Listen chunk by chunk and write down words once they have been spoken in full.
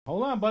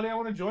Hold on, buddy. I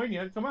want to join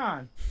you. Come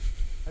on.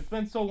 It's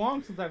been so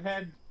long since I've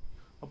had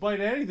a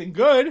bite of anything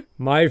good.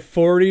 My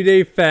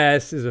 40-day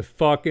fast is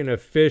fucking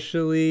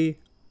officially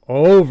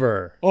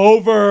over.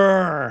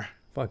 Over.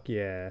 Fuck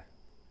yeah.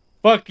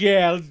 Fuck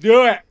yeah. Let's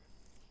do it.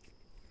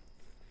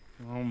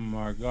 Oh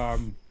my God.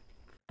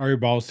 Are your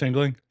balls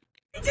tingling?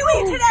 What did you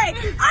eat today?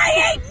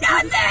 I ate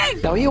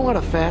nothing! Now, are you on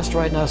a fast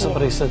right now?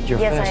 Somebody said you're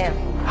Yes, fasting. I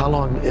am. How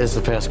long is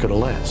the fast going to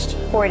last?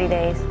 40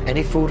 days.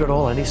 Any food at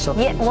all? Any Yeah,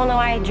 substance? well, no,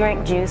 I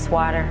drink juice,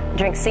 water,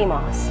 drink sea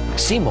moss.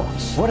 Sea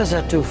moss. What does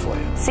that do for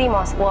you? Sea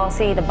moss, well,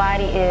 see, the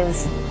body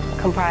is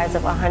comprised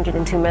of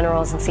 102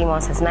 minerals, and sea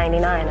moss has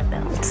 99 of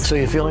them. So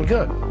you're feeling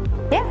good.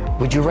 Yeah,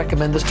 Would you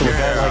recommend this to a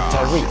guy like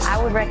Tyrese?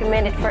 I would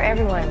recommend it for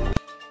everyone.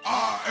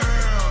 I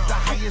am the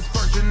highest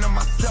version of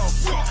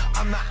myself.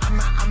 I'm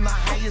the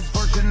highest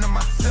version of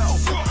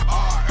myself.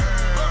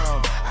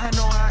 I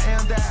know I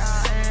am that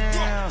I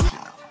am.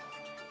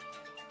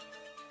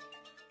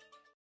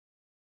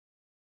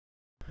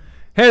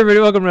 Hey everybody,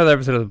 welcome to another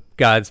episode of the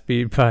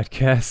Godspeed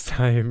podcast.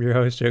 I am your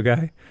host, Joe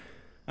Guy.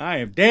 I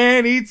am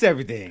Dan Eats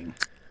Everything.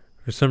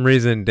 For some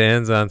reason,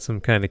 Dan's on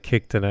some kind of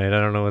kick tonight. I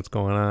don't know what's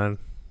going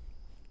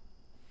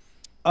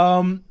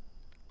on.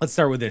 Let's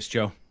start with this,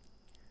 Joe.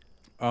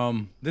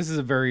 This is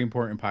a very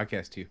important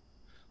podcast to you.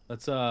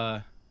 Let's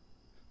why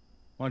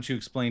don't you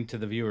explain to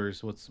the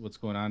viewers what's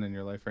going on in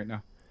your life right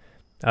now?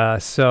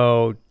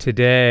 So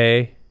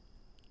today,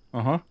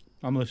 I'm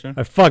listening.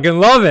 I fucking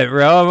love it,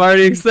 bro. I'm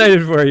already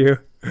excited for you.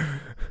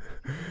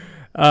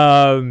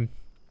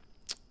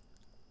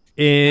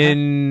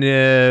 In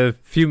a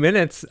few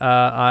minutes,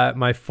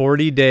 my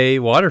 40-day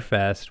water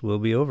fast will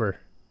be over.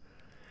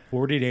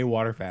 40-day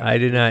water fast. I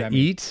did What does not that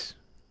mean? eat,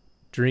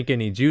 drink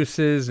any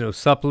juices, no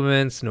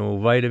supplements, no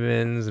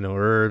vitamins, no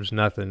herbs,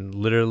 nothing.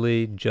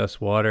 Literally just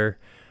water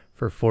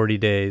for 40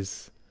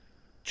 days.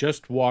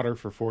 Just water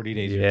for 40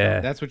 days.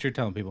 Yeah. That's what you're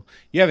telling people.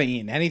 You haven't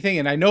eaten anything,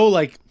 and I know,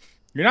 like,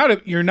 you're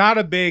not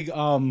a big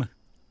You're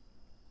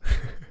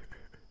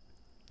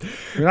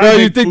not No, a you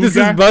big think food this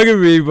guy? is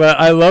bugging me, but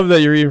I love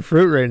that you're eating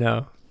fruit right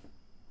now.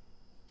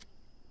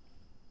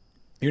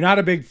 You're not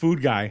a big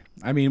food guy.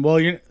 I mean, well,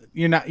 you're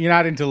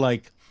not into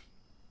like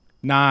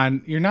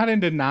you're not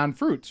into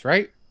non-fruits,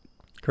 right?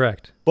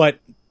 Correct. But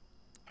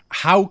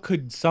how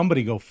could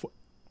somebody go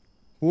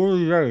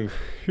 40 days?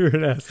 You're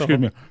an asshole. Excuse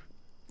me.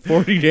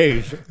 40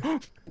 days.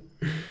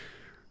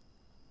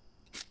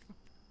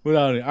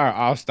 Without it. All right,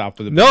 I'll stop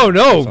with it. No,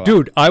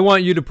 dude. I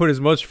want you to put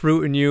as much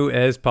fruit in you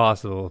as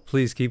possible.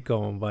 Please keep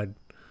going, bud.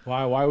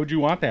 Why would you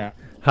want that?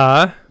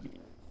 Huh?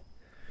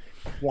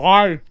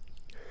 Why?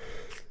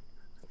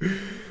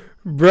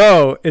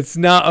 Bro, it's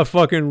not a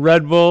fucking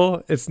Red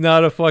Bull. It's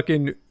not a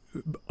fucking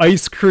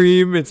ice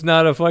cream. It's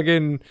not a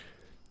fucking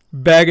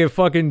bag of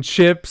fucking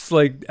chips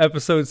like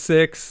episode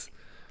 6.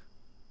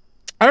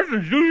 That's a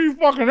juicy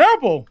fucking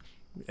apple.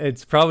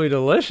 It's probably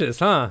delicious,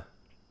 huh?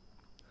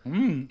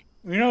 You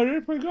know, it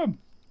is pretty good.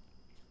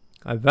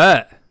 I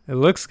bet. It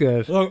looks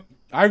good. Look,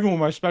 I even with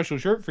my special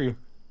shirt for you.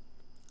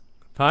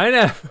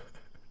 Pineapple.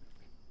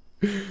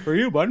 For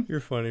you, bud. You're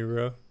funny,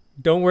 bro.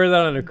 Don't wear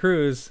that on a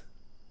cruise.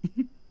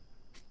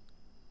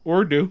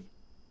 Or do.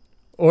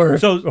 Or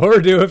So-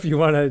 do if you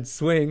want to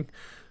swing.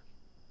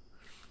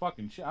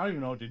 Fucking shit. I don't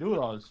even know what to do with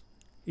all this.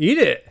 Eat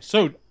it.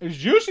 So, it's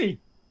juicy.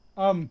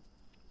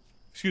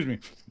 Excuse me.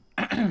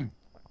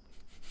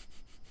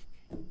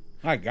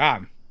 My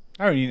God.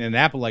 I haven't eaten an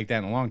apple like that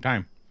in a long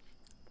time.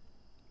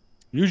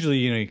 Usually,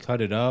 you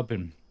cut it up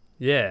and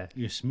Yeah.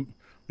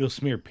 you'll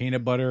smear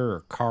peanut butter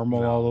or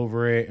caramel all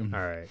over it. And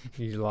All right.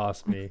 You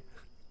lost me.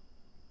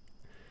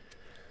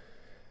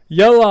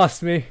 You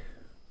lost me.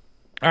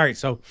 all right,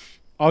 so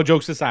all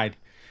jokes aside,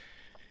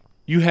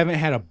 you haven't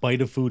had a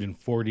bite of food in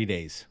 40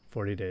 days.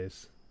 40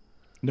 days.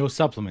 No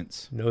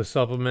supplements. No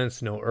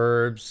supplements, no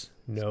herbs,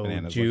 no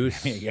Banana's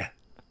juice. looking at me again.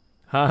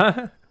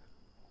 Huh?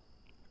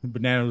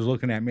 Banana was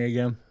looking at me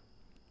again.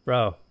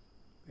 Bro,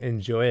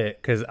 enjoy it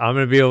because I'm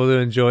going to be able to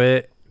enjoy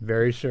it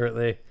very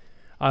shortly.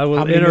 I will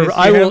How many minutes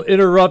do you will have?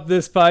 interrupt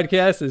this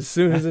podcast as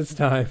soon as it's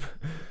time.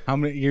 How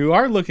many? You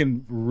are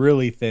looking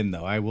really thin,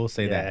 though. I will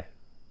say that.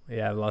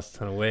 Yeah, I lost a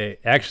ton of weight.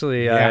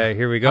 Actually, Yeah.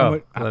 here we How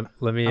go. mu-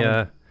 Let me.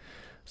 how mu-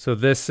 So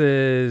this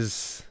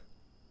is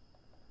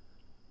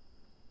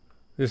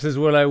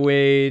what I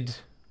weighed.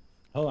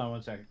 Hold on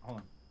 1 second. Hold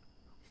on.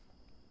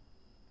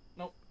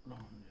 Nope. No.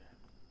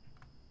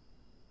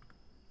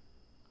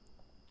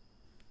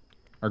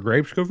 Are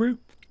grapes good for you?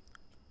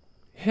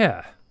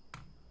 Yeah.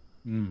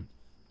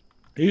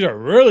 These are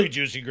really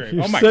juicy grapes.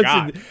 You're Oh my such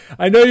God.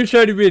 I know you're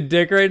trying to be a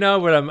dick right now,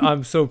 but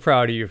I'm so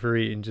proud of you for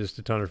eating just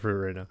a ton of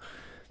fruit right now.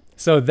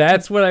 So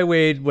that's what I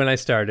weighed when I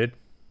started.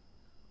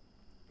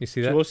 You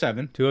see that?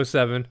 207.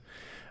 207.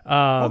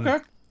 Okay.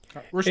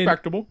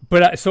 Respectable.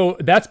 So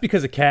that's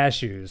because of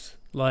cashews.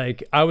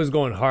 Like, I was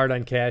going hard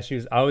on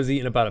cashews. I was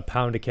eating about a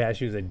pound of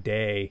cashews a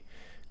day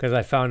because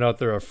I found out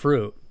they're a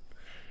fruit.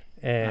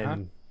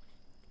 And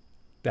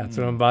that's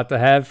what I'm about to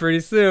have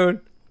pretty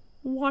soon.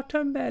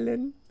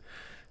 Watermelon.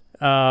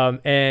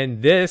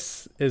 And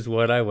this is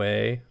what I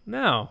weigh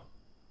now.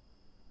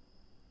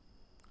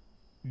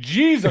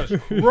 Jesus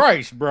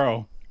Christ,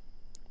 bro.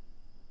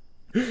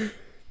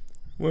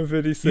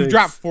 156. You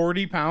dropped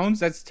 40 pounds?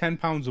 That's 10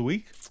 pounds a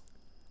week?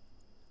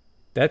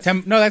 That's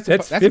 10, no, that's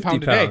 50 a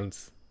pound a day.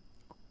 pounds.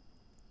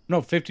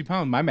 No, 50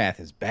 pounds. My math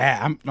is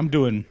bad. I'm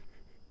doing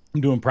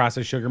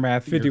processed sugar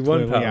math. 51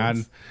 You're clearly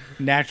pounds.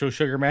 on natural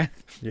sugar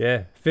math.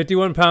 Yeah,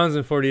 51 pounds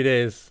in 40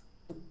 days.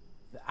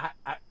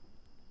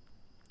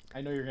 I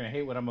know you're gonna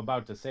hate what I'm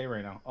about to say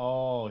right now.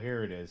 Oh,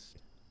 here it is.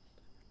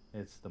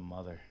 It's the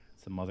mother.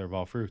 It's the mother of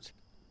all fruits.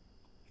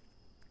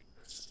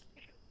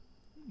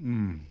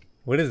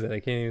 What is it? I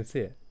can't even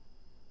see it.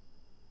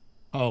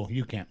 Oh,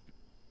 you can't.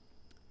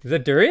 Is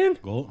that durian?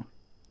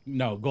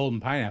 No, golden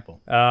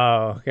pineapple.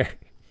 Oh, okay.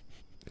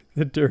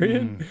 The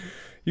durian?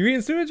 You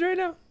eating sewage right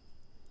now?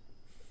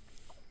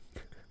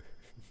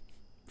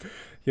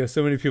 Yo,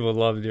 so many people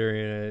love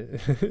durian.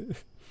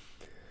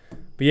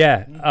 But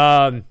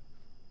yeah,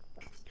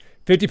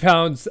 50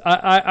 pounds.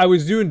 I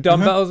was doing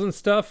dumbbells and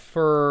stuff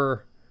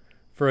for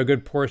a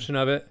good portion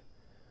of it.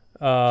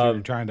 So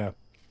you're trying to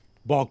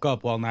bulk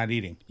up while not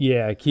eating.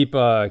 Yeah, keep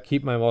my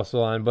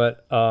muscle on,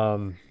 but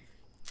I'm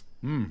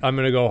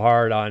gonna go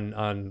hard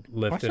on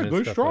lifting. That's a and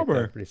good stuff strawberry.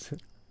 like that pretty soon.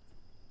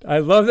 I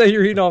love that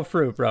you're eating all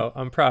fruit, bro.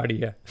 I'm proud of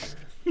you.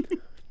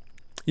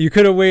 You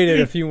could have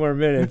waited a few more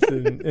minutes,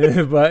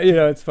 but you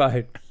know it's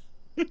fine.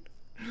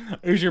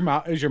 Is your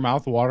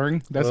mouth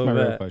watering? That's A my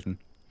little real bit. question.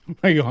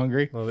 Are you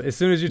hungry? Well, as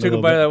soon as you took a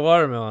little bite bit. of that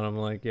watermelon, I'm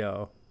like,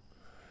 yo.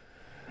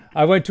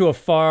 I went to a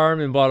farm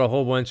and bought a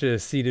whole bunch of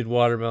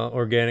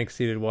organic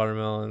seeded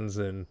watermelons,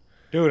 and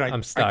Dude, I'm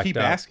I stocked keep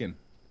up. asking.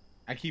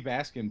 Are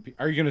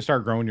you gonna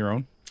start growing your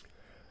own?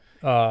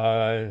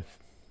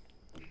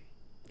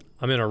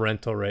 I'm in a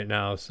rental right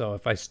now, so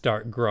if I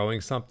start growing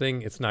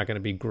something, it's not going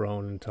to be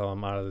grown until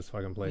I'm out of this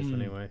fucking place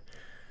anyway.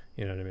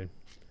 You know what I mean?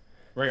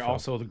 Right.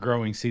 Also, the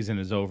growing season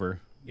is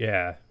over.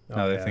 Yeah.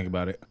 Now Oh, that yeah. I think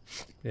about it.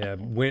 Yeah,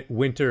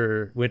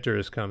 winter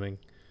is coming.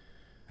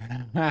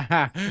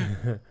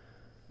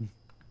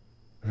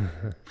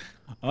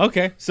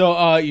 Okay,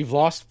 so you've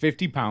lost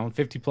 50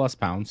 plus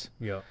pounds.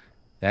 Yeah.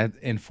 That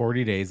in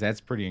 40 days.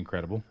 That's pretty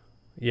incredible.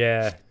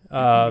 Yeah.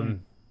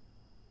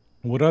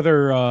 What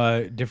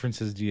other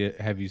differences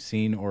have you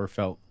seen or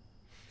felt?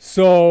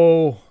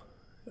 So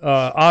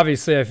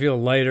obviously I feel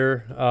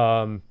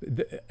lighter.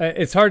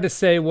 It's hard to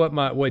say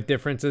what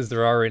differences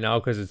there are right now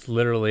because it's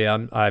literally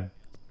I'm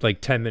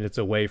like 10 minutes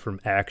away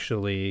from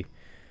actually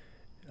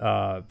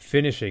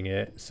finishing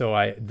it. So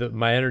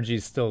my energy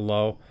is still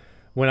low.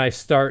 When I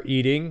start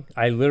eating,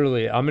 I'm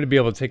going to be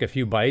able to take a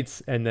few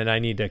bites and then I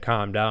need to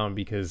calm down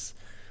because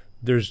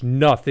there's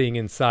nothing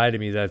inside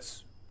of me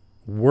that's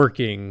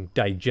working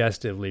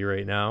digestively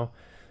right now.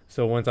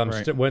 So once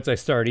I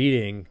start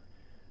eating,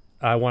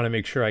 I want to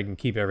make sure I can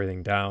keep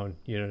everything down.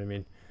 You know what I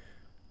mean?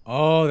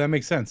 Oh, that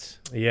makes sense.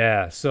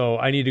 Yeah. So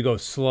I need to go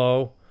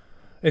slow.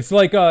 It's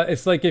like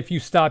if you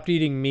stopped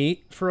eating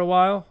meat for a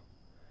while,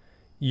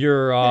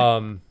 your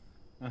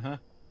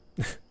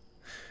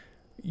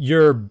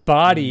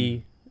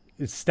body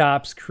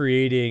stops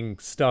creating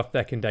stuff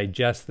that can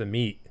digest the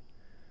meat.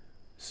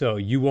 So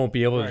you won't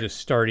be able to just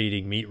start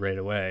eating meat right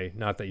away.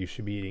 Not that you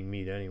should be eating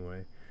meat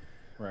anyway.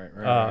 Right.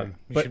 You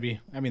but- should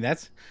be. I mean,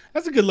 that's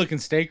a good looking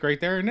steak right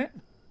there, isn't it?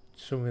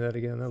 Show me that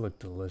again. That looked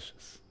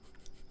delicious.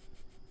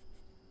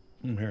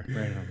 Here,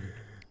 right on.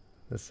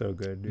 That's so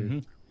good,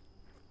 dude.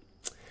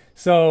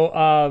 So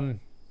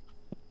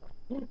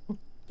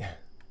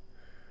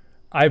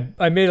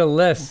I made a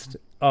list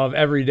of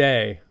every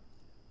day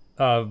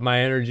of my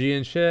energy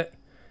and shit.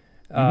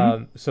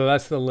 So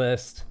that's the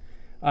list.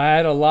 I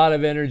had a lot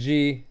of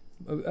energy.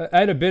 I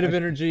had a bit of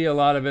energy, a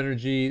lot of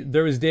energy.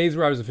 There was days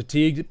where I was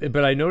fatigued,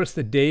 but I noticed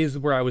the days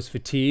where I was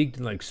fatigued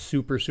and like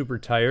super, super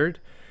tired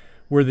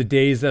were the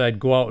days that I'd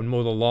go out and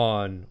mow the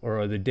lawn,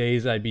 or the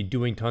days I'd be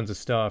doing tons of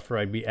stuff, or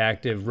I'd be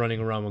active running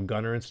around with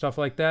Gunner and stuff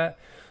like that.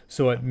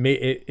 So it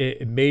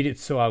made it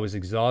so I was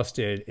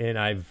exhausted, and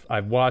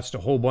I've watched a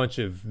whole bunch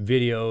of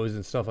videos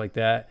and stuff like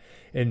that.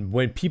 And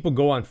when people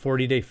go on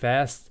 40-day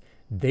fasts,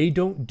 they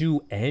don't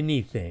do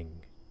anything.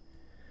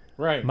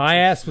 Right. My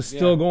ass was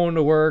still going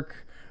to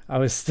work. I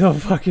was still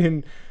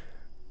fucking,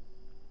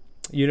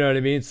 you know what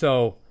I mean?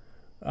 So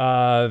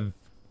the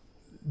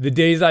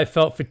days I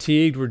felt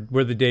fatigued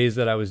were the days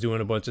that I was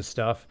doing a bunch of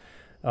stuff.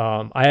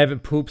 I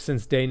haven't pooped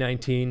since day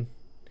 19.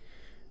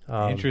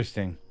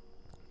 Interesting.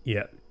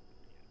 Yeah.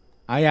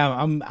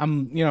 I'm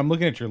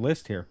looking at your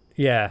list here.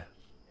 Yeah.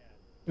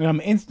 And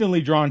I'm instantly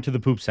drawn to the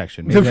poop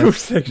section. The Maybe poop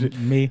that's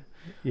section. Me.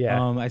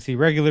 Yeah. I see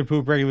regular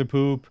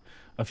poop.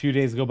 A few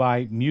days go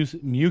by,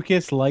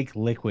 mucus like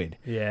liquid.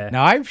 Yeah.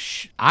 Now I've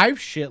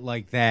shit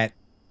like that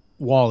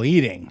while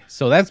eating,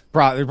 so that's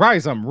probably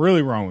something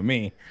really wrong with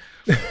me.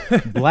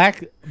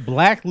 black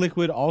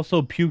liquid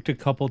also puked a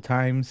couple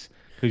times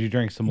because you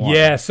drank some water.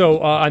 Yeah, so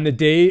on the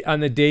days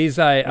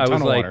I was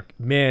ton of like, water.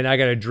 man, I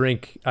gotta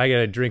drink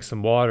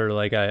some water.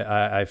 Like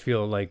I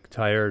feel like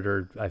tired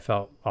or I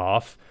felt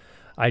off.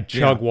 I'd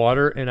chug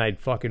water and I'd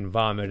fucking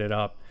vomit it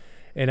up.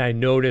 And I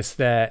noticed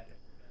that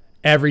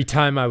every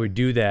time I would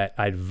do that,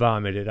 I'd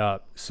vomit it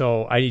up.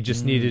 So I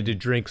just needed to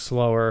drink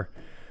slower.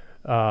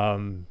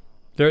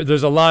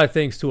 There's a lot of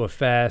things to a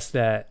fast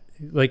that,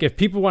 like, if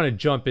people want to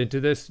jump into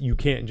this, you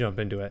can't jump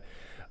into it.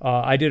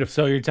 I did a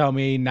So you're telling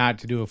me not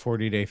to do a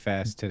 40-day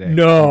fast today?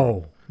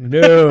 no,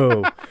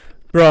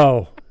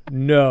 bro,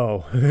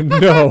 no.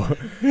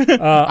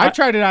 I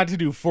tried not to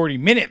do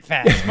 40-minute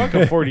fast. Fuck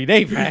a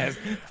 40-day fast.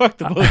 Fuck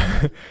the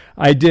book.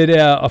 I did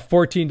a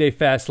 14-day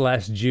fast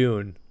last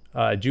June.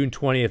 June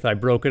 20th. I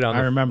broke it on. I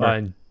remember.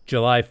 On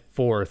July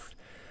 4th.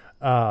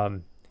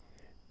 And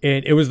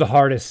it was the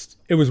hardest.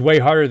 It was way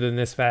harder than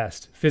this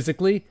fast.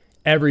 Physically,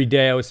 every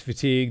day I was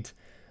fatigued.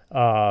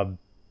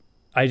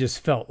 I just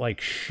felt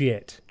like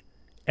shit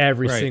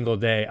every single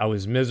day. I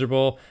was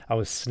miserable. I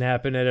was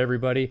snapping at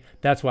everybody.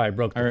 That's why I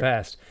broke the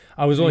fast.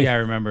 I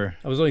remember.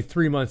 I was only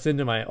 3 months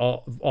into my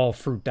all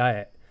fruit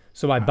diet,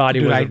 so my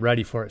body wasn't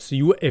ready for it.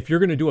 So if you're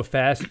gonna do a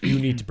fast, you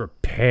need to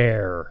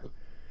prepare.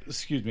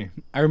 Excuse me.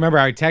 I remember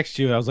I texted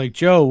you. I was like,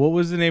 Joe, what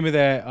was the name of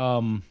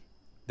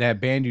that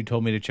band you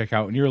told me to check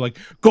out? And you were like,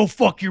 go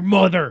fuck your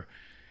mother.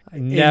 I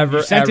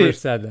never ever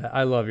said that.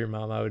 I love your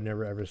mom. I would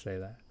never ever say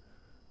that.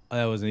 Oh,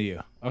 that wasn't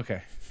you.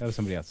 Okay, that was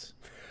somebody else.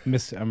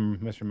 I'm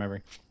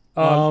misremembering.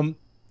 Hold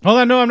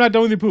on, no, I'm not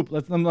done with your poop.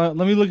 Let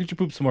me look at your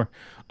poop some more.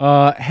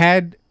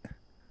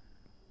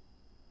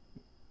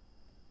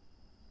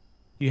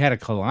 You had a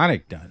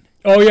colonic done.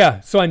 Oh yeah.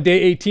 So on day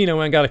 18, I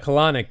went and got a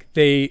colonic.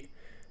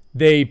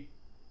 They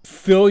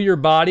fill your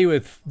body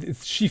with.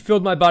 She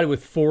filled my body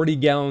with 40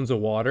 gallons of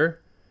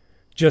water,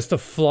 just to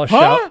flush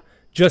out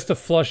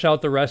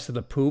the rest of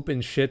the poop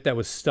and shit that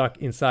was stuck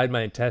inside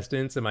my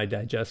intestines and my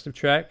digestive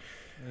tract.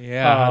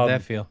 Yeah, how'd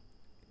that feel?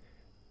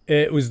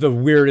 It was the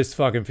weirdest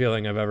fucking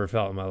feeling I've ever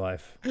felt in my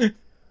life.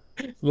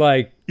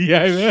 Like,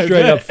 yeah,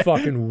 straight up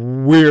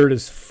fucking weird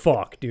as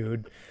fuck,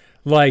 dude.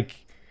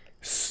 Like,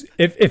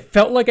 it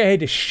felt like I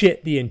had to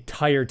shit the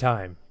entire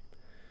time.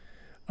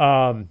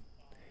 And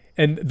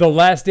the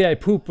last day I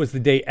pooped was the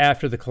day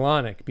after the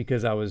colonic,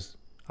 because I was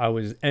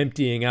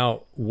emptying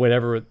out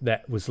whatever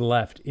that was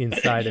left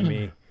inside of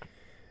me.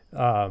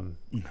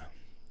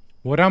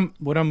 What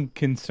I'm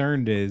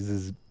concerned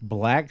is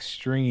black,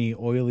 stringy,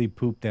 oily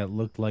poop that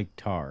looked like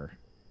tar.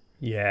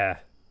 Yeah.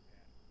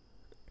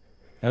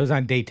 That was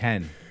on day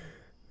 10.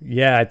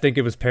 Yeah, I think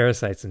it was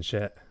parasites and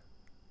shit.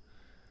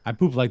 I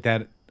poop like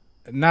that,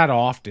 not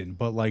often,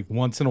 but like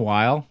once in a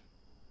while.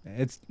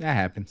 That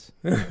happens.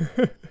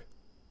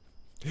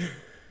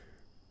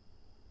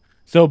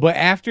 So, but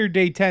after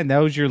day 10, that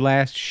was your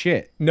last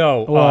shit.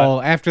 No. Well,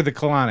 after the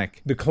colonic.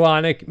 The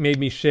colonic made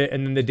me shit,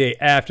 and then the day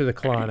after the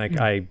colonic,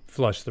 I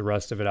flushed the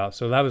rest of it out.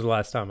 So that was the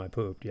last time I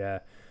pooped, yeah.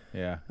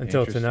 Yeah.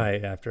 Until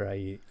tonight, after I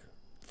eat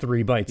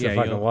 3 bites of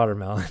fucking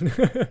watermelon.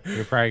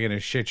 You're probably going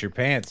to shit your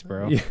pants,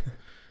 bro. Yeah.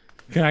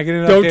 Can I get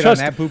an update on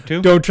that poop,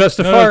 too? Don't trust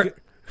a fart.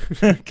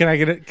 Can I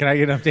get an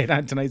update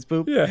on tonight's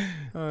poop? Yeah.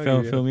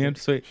 Fill me in.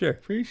 Sweet. Sure.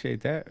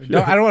 Appreciate that.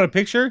 No, I don't want a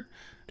picture.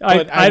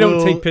 I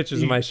don't take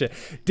pictures of my shit.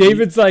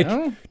 David's like,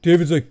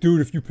 dude,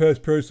 if you pass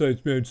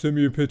parasites, man, send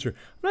me a picture.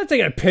 I'm not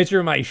taking a picture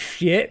of my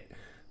shit.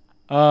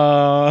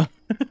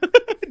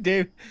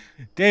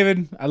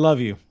 David, I love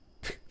you.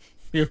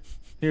 You're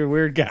a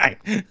weird guy,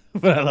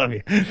 but I love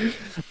you.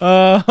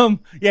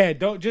 Yeah,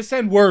 don't just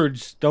send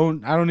words. I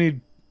don't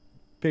need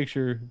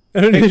pictures.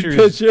 I don't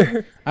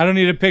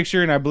need a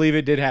picture, and I believe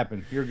it did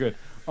happen. You're good.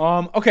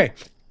 Okay.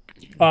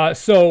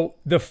 So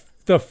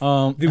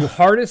the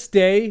hardest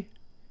day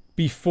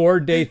before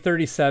day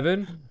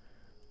 37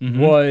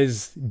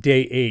 was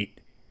day 8.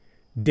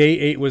 Day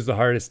 8 was the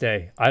hardest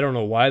day. I don't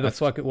know why the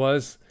fuck it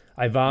was.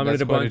 I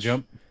vomited a bunch. Quite a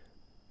jump.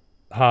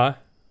 Huh?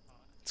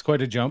 It's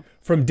quite a jump.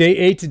 From day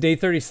 8 to day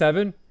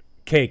 37,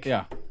 cake.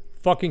 Yeah.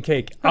 Fucking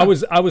cake. Huh.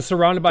 I was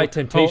surrounded by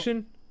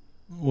temptation.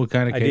 What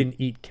kind of cake? I didn't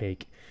eat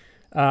cake.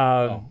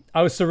 I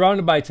was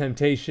surrounded by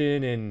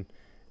temptation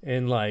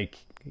and like,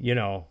 you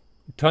know,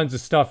 tons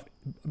of stuff.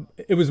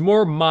 It was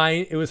more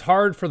mind. It was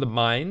hard for the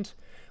mind.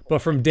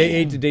 But from day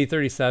 8 to day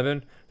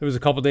 37, there was a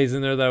couple days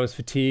in there that I was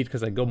fatigued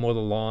because I'd go mow the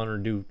lawn or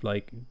do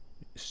like,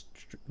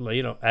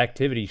 you know,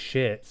 activity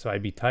shit. So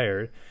I'd be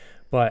tired.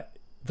 But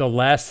the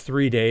last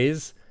 3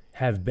 days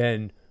have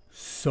been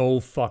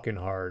so fucking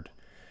hard.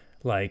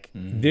 Like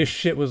this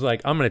shit was like,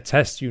 I'm going to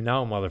test you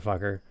now,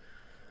 motherfucker.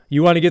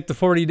 You want to get the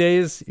 40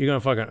 days? You're going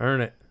to fucking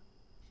earn it.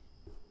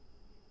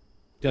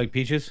 Do you like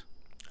peaches?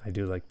 I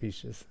do like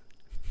peaches.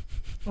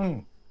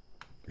 This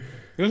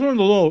one's a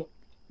little...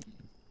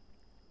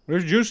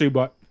 It's juicy,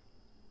 but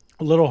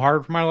a little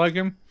hard for my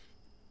liking.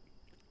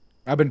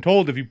 I've been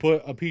told if you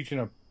put a peach in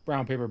a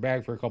brown paper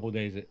bag for a couple of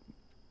days,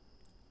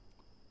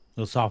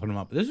 it'll soften them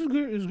up. This is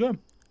good. It's good.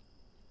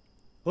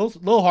 A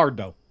little hard,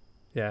 though.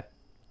 Yeah.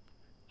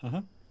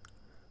 Uh-huh.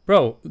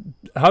 Bro,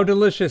 how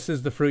delicious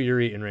is the fruit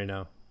you're eating right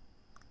now?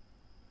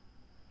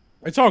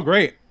 It's all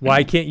great.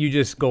 Why can't you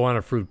just go on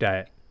a fruit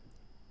diet?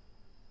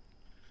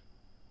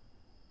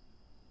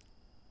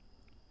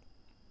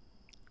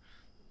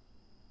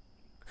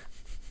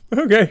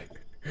 Okay.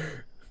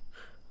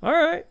 All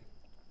right.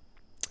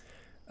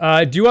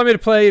 Do you want me to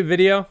play a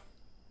video?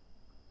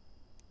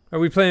 Are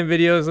we playing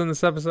videos on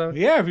this episode?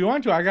 Yeah, if you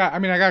want to. I got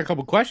a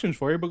couple questions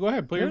for you, but go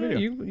ahead, play your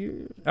video.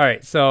 All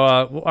right. So,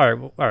 all right.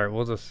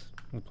 We'll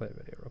play a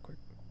video real quick.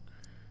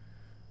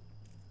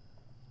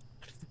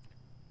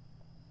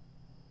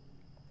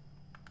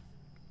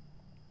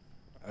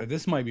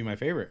 This might be my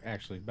favorite,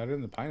 actually, better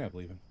than the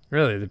pineapple even.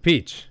 Really, the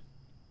peach.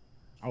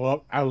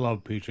 I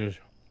love peaches.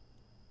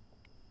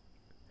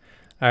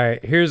 All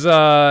right. Here's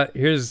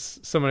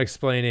someone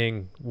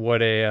explaining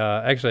what a.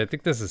 Actually, I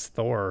think this is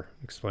Thor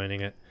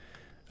explaining it.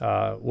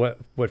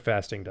 What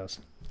fasting does.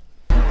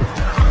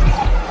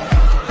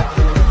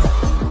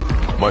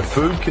 My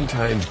food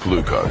contains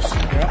glucose,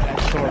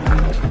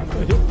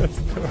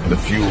 the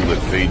fuel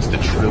that feeds the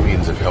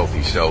trillions of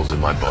healthy cells in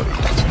my body.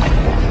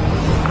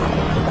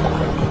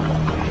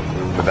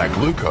 But that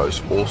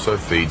glucose also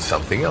feeds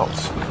something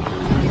else.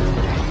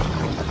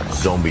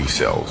 Zombie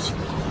cells.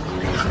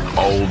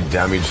 Old,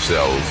 damaged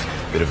cells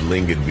that have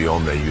lingered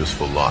beyond their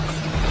useful life.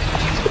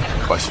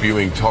 By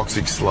spewing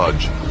toxic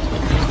sludge,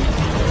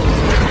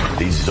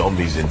 these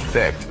zombies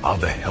infect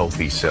other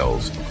healthy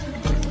cells,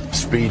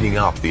 speeding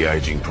up the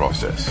aging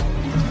process.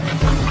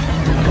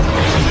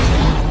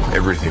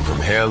 Everything from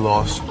hair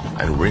loss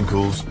and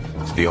wrinkles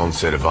to the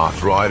onset of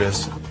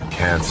arthritis,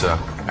 cancer,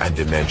 and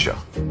dementia.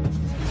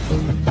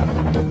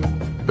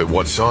 But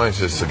what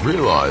scientists have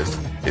realized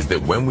is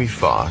that when we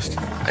fast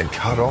and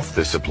cut off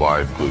the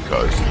supply of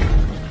glucose,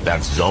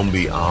 that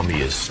zombie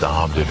army is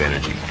starved of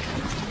energy,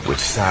 which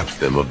saps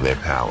them of their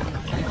power.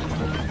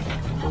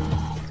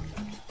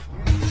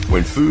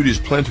 When food is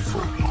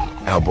plentiful,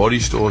 our body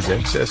stores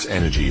excess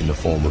energy in the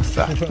form of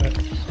fat,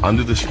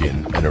 under the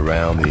skin and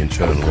around the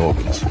internal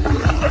organs.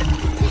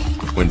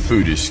 When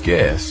food is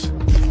scarce,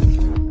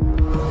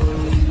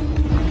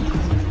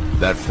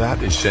 that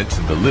fat is sent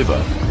to the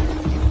liver,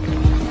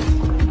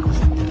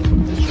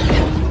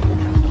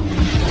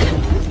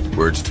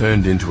 where it's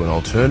turned into an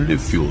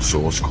alternative fuel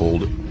source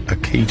called a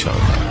ketone.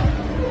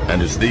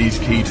 And it's these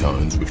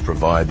ketones which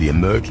provide the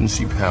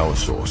emergency power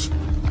source,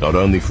 not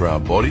only for our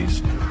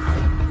bodies,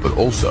 but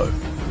also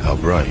our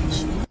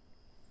brains.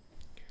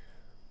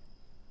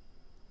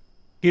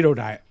 Keto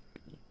diet.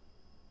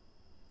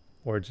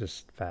 Or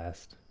just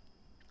fast.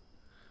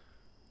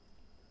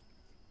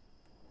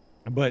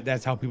 But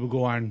that's how people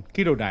go on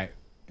keto diet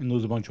and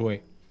lose a bunch of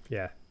weight.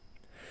 Yeah.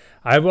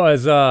 I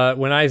was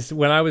when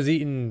I was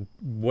eating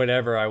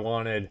whatever I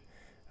wanted,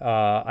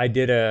 I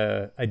did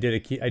a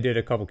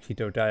couple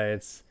keto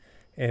diets,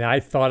 and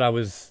I thought I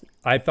was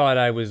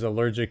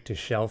allergic to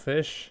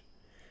shellfish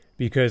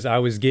because I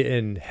was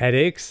getting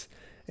headaches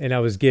and I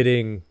was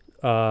getting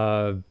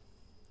hives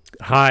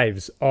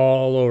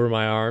all over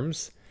my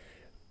arms.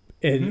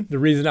 And the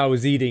reason I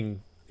was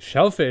eating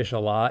shellfish a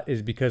lot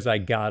is because I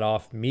got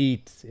off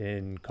meat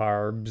and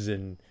carbs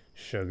and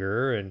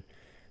sugar, and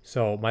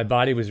so my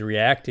body was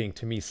reacting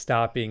to me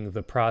stopping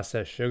the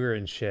processed sugar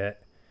and shit.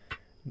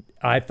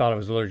 I thought I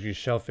was allergic to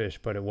shellfish,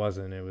 but it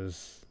wasn't. It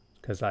was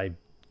because I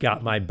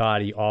got my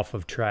body off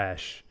of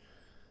trash.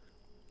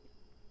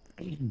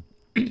 Excuse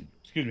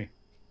me.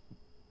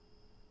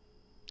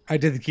 I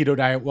did the keto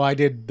diet. Well, I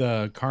did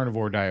the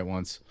carnivore diet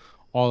once.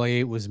 All I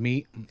ate was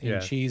meat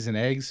and cheese and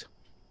eggs.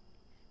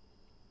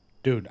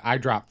 Dude, I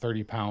dropped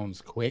 30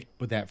 pounds quick,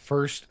 but that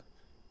first,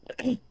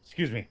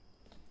 excuse me,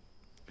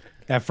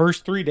 that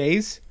first 3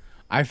 days,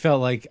 I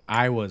felt like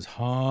I was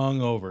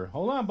hungover.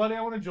 Hold on, buddy.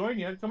 I want to join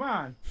you. Come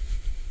on.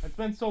 It's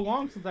been so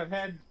long since I've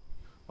had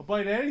a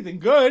bite of anything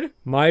good.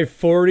 My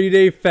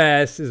 40-day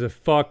fast is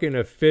fucking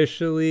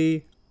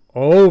officially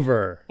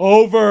over.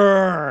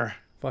 Over.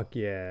 Fuck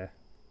yeah.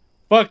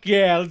 Fuck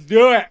yeah. Let's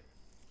do it.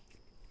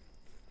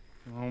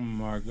 Oh,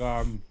 my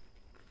God.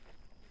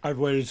 I've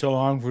waited so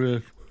long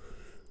for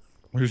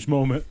this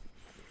moment.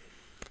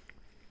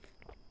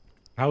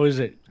 How is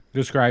it?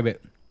 Describe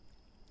it.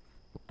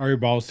 Are your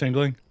balls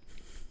tingling?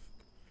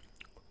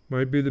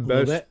 Might be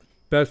the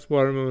best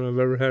watermelon I've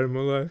ever had in my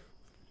life.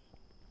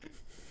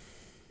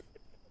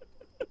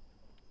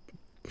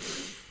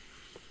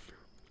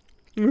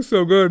 It's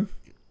so good.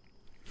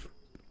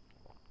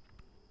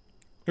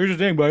 Here's the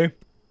thing, buddy.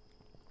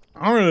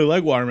 I don't really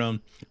like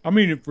watermelon. I'm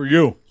eating it for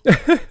you.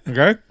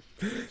 Okay?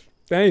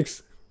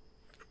 Thanks.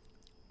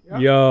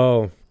 Yep.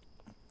 Yo.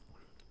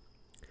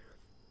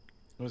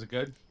 Was it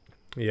good?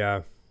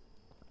 Yeah.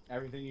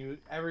 Everything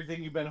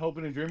you've been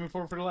hoping and dreaming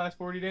for the last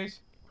 40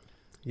 days?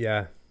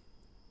 Yeah.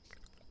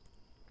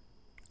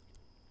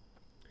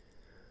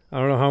 I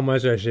don't know how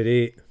much I should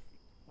eat.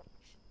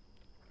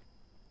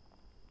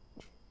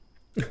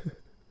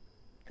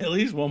 At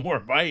least one more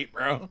bite,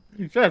 bro.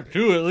 You should have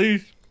two at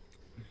least.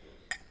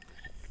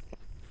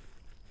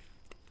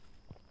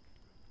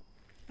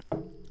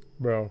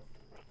 Bro.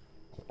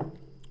 It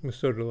was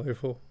so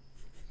delightful.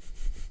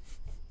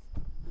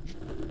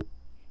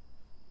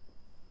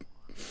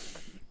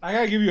 I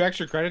gotta give you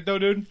extra credit though,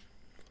 dude.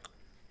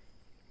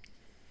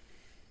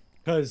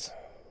 Because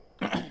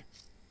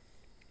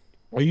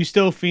are you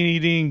still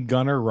feeding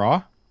Gunner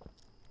raw?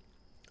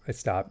 I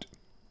stopped.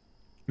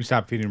 You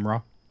stopped feeding him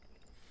raw?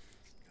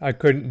 I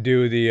couldn't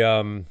do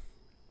the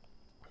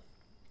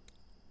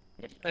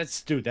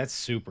That's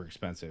super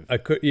expensive. I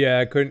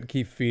couldn't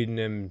keep feeding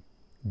him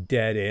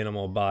dead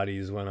animal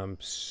bodies when I'm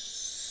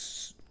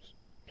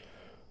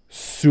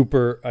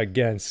super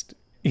against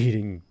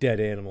eating dead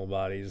animal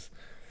bodies.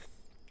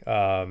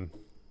 But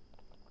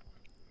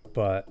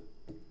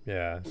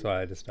yeah, so I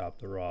had to stop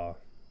the raw.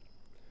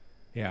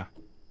 Yeah.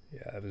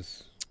 Yeah, it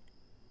was.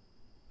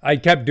 I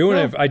kept doing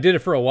it. I did it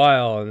for a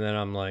while, and then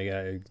I'm like,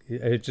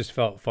 it just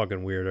felt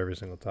fucking weird every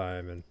single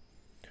time,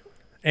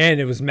 and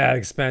it was mad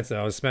expensive.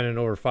 I was spending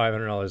over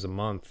 $500 a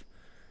month.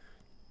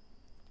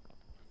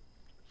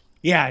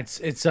 Yeah,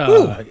 it's got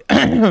a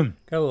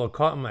little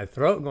caught in my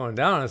throat going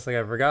down. It's like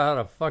I forgot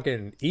how to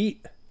fucking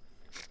eat.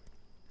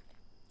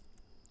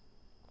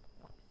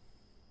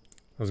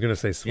 I was gonna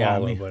say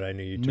swallow, but I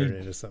knew you'd turn it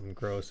into something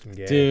gross and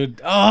gay. Dude,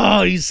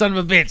 oh, you son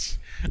of a bitch!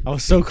 I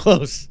was so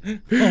close.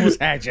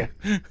 Almost had you.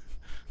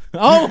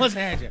 Almost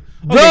had you. Okay,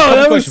 bro,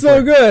 that was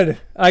so good.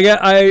 I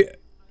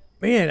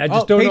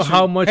just don't know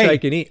how much I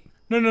can eat.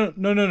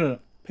 No.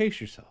 Pace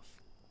yourself.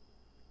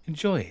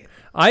 Enjoy it.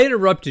 I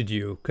interrupted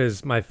you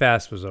because my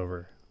fast was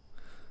over.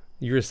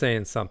 You were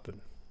saying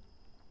something.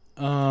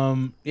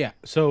 Yeah.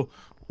 So,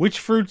 which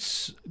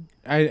fruits?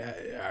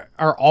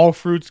 Are all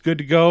fruits good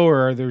to go,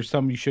 or are there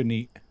some you shouldn't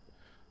eat?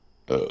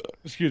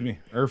 Excuse me,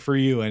 or for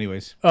you,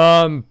 anyways.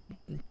 It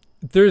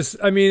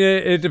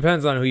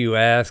depends on who you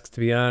ask, to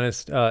be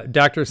honest.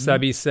 Dr.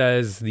 Sebi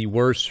says the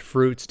worst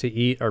fruits to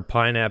eat are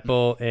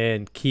pineapple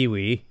and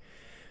kiwi,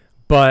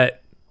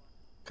 but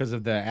because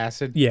of the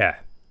acid. Yeah,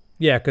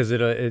 because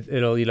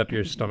it'll eat up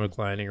your stomach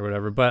lining or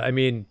whatever. But I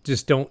mean,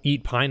 just don't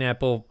eat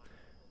pineapple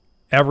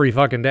every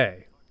fucking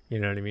day. You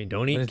know what I mean?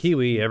 Don't eat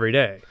kiwi every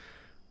day.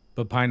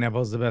 But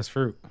pineapple is the best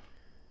fruit.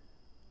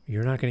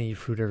 You're not gonna eat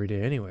fruit every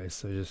day anyway,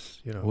 so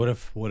just What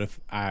if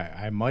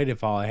I might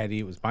if all I had to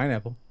eat was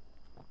pineapple?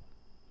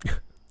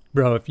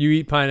 Bro, if you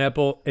eat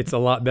pineapple, it's a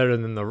lot better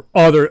than the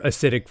other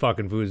acidic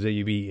fucking foods that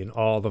you be eating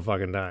all the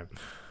fucking time.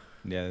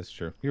 Yeah, that's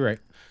true. You're right.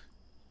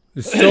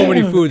 There's so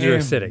many foods that are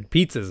acidic.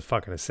 Pizza's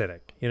fucking acidic.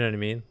 You know what I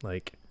mean?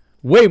 Like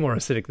way more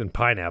acidic than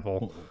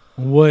pineapple.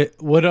 What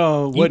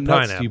nuts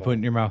pineapple. do you put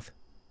in your mouth?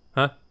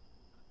 Huh?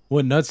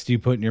 What nuts do you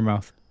put in your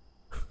mouth?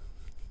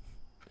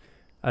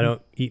 I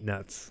don't eat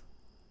nuts.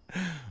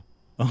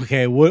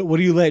 Okay, what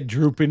do you let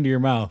droop into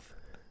your mouth?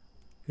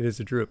 It is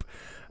a droop.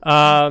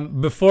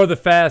 Before the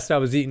fast, I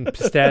was eating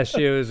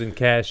pistachios and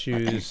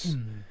cashews.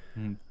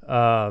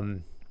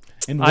 And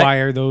why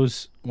are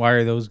those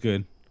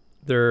good?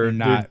 They're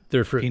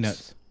fruits.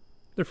 Peanuts.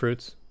 They're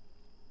fruits.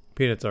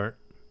 Peanuts aren't.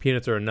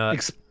 Peanuts are a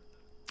nut.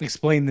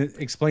 Explain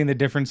the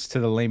difference to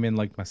the layman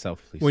like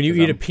myself, please. When you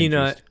eat a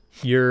peanut,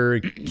 you're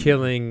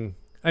killing.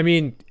 I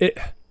mean,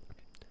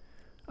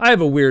 I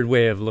have a weird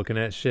way of looking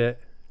at shit.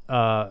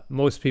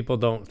 Most people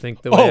don't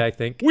think the way I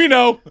think. We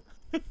know.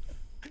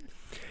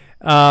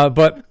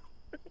 But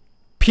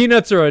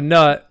peanuts are a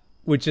nut,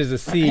 which is a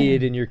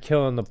seed, and you're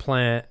killing the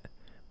plant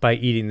by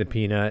eating the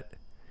peanut.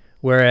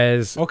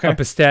 Whereas a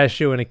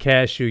pistachio and a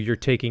cashew, you're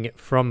taking it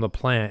from the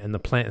plant, and the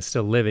plant is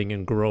still living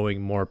and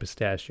growing more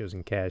pistachios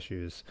and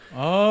cashews.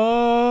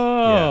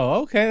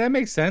 Oh, okay, that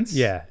makes sense.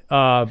 Yeah,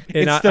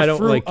 and I don't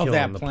fruit like of killing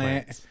that the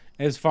plant plants.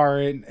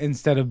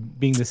 instead of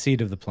being the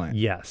seed of the plant.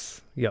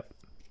 Yes. Yep.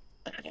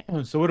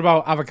 So what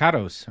about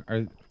avocados?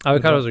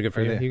 Avocados are good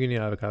for you. You can eat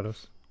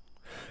avocados.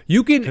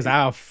 You can, because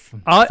I'll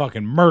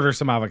fucking murder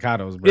some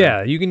avocados, bro.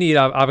 Yeah, you can eat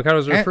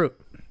avocados are a fruit.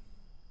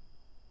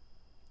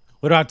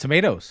 What about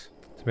tomatoes?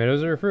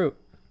 Tomatoes are a fruit.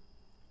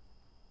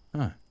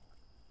 Huh.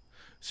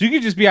 So you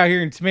could just be out here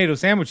eating tomato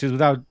sandwiches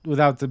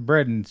without the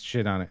bread and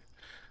shit on it.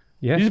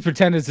 Yeah. You just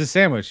pretend it's a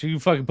sandwich. You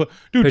fucking put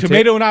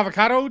tomato and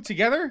avocado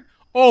together?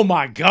 Oh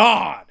my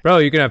god. Bro,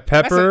 you can have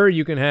pepper,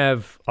 you can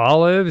have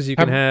olives, you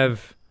can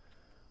have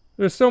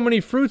there's so many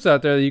fruits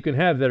out there that you can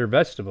have that are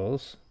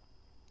vegetables.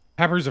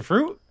 Pepper's a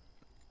fruit?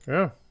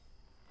 Yeah.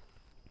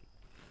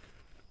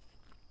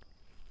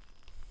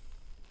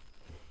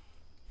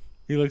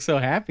 You look so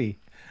happy.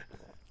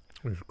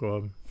 It's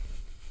good.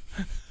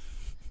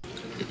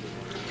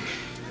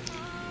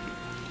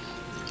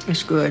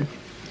 It's good.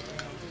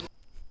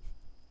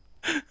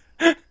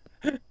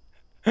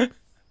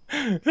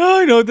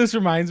 Oh, I know what this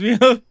reminds me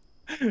of.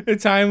 The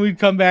time we'd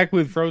come back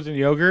with frozen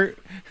yogurt.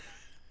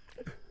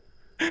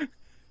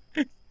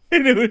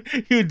 And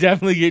he would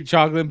definitely get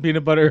chocolate and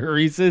peanut butter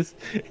Reese's.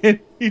 And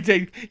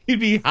he'd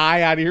be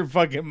high out of your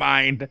fucking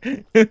mind.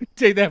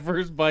 Take that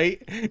first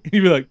bite. And he'd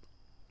be like,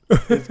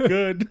 it's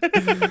good.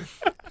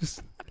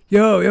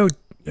 Yo,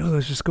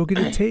 let's just go get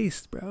a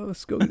taste, bro.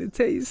 Let's go get a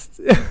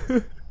taste.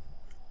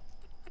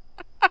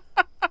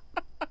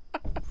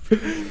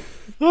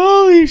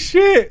 Holy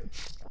shit.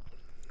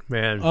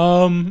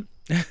 Man.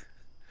 This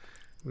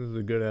is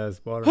a good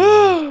ass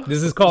watermelon.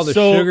 This is called a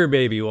sugar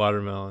baby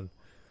watermelon.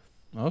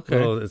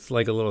 Okay. It's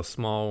like a little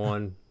small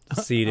one,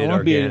 seeded,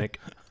 organic.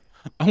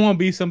 I want to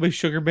be somebody's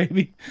sugar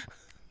baby.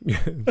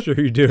 I'm sure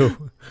you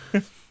do.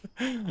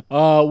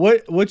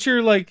 What's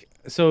your like?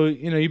 So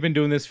you've been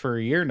doing this for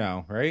a year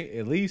now, right?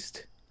 At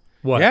least.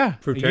 What? Yeah,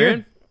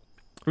 Fruitarian?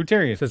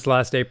 Fruitarian Since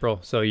last April,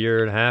 so a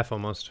year and a half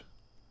almost.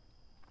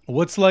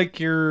 What's like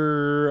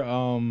your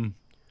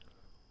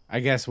I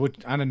guess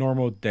what on a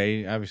normal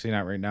day, obviously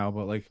not right now,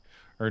 but like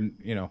or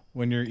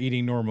when you're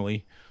eating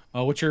normally,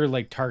 what's your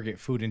like target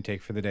food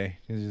intake for the day?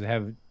 Does it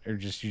have or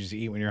just you just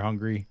eat when you're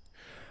hungry?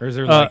 Or is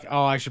there like,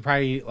 oh, I should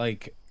probably eat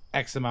like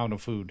X amount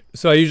of food?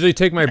 So I usually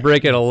take my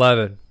break at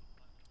 11,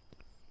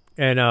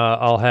 and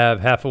I'll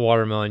have half a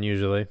watermelon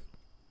usually.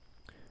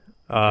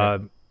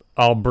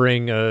 I'll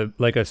bring a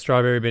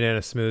strawberry banana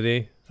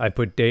smoothie. I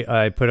put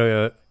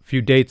a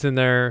few dates in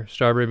there.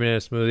 Strawberry banana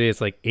smoothie.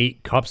 It's like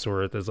 8 cups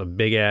worth. It's a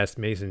big ass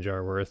mason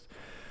jar worth.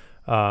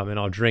 And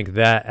I'll drink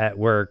that at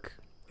work.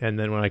 And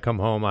then when I come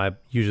home, I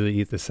usually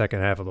eat the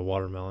second half of the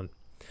watermelon.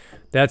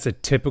 That's a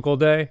typical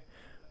day.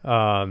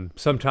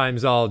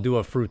 Sometimes I'll do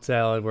a fruit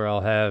salad where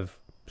I'll have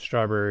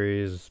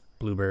strawberries,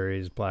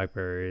 blueberries,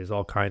 blackberries,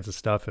 all kinds of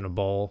stuff in a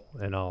bowl,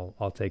 and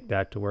I'll take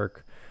that to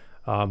work.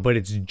 But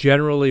it's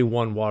generally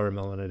 1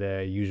 watermelon a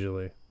day,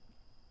 usually.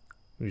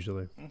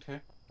 Okay.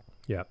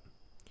 Yeah.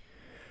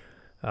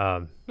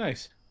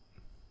 Nice.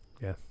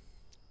 Yeah.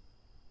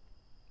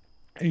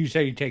 And you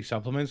say you take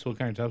supplements. What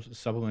kind of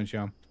supplements you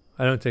on?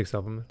 I don't take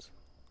supplements.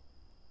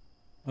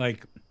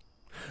 Like,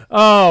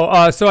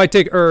 so I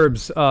take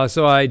herbs.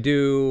 So I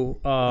do.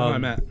 I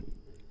meant.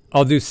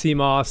 I'll do sea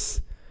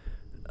moss.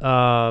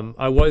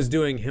 I was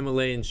doing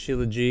Himalayan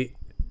shilajit.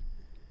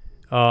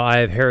 I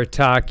have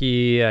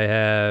haritaki. I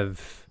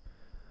have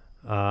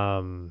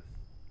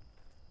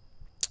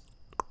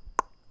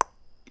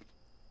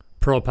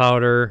pearl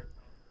powder.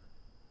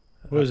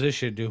 What does this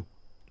shit do?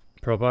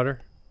 Pearl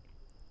powder?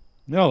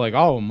 No, like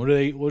all of them. What do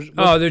they? What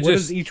they're what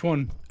just is each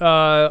one?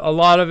 A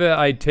lot of it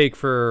I take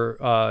for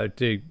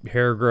to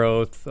hair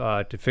growth,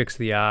 to fix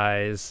the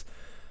eyes,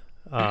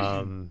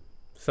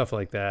 stuff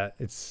like that.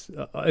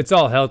 It's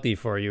all healthy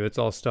for you. It's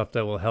all stuff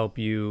that will help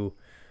you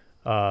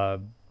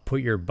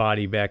put your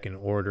body back in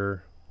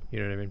order. You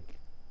know what I mean?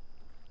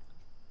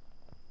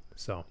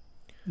 So,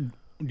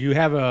 Do you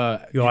have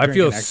a? yo, I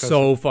feel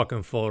so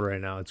fucking full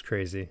right now. It's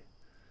crazy.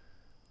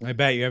 I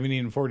bet you haven't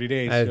eaten in 40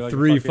 days. I had You're like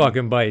 3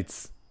 fucking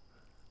bites.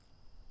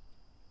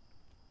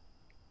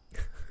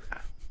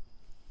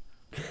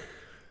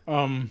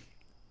 How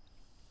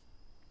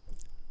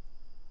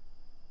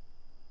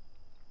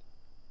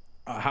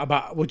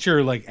about what's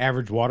your like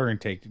average water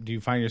intake? Do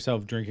you find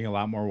yourself drinking a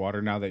lot more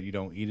water now that you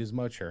don't eat as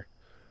much, or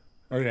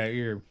that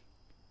you're?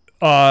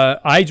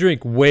 I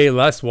drink way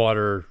less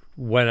water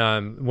when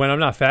I'm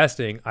not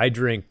fasting. I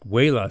drink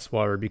way less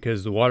water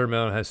because the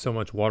watermelon has so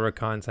much water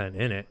content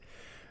in it.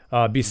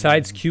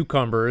 Besides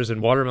cucumbers,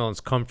 and watermelons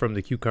come from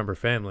the cucumber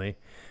family,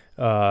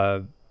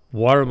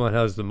 watermelon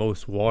has the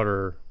most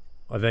water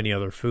of any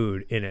other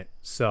food in it.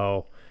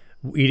 So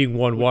eating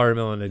 1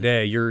 watermelon a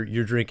day, you're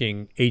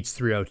drinking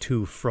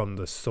H3O2 from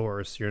the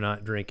source. You're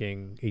not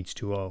drinking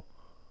H2O.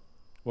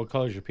 What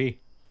color's your pee?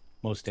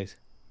 Most days.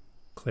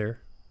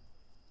 Clear.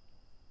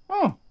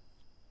 Oh,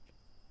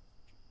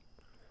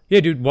 Yeah,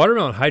 dude,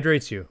 watermelon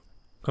hydrates you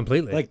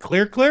completely. like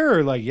clear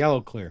or like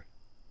yellow clear?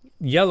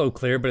 Yellow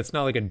clear, but it's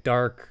not like a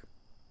dark,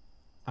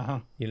 Uh-huh.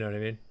 you know what I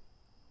mean?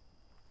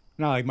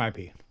 Not like my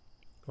pee.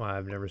 Well,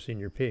 I've never seen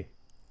your pee.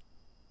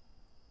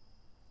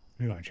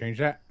 You want to change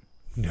that?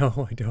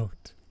 No, I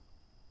don't.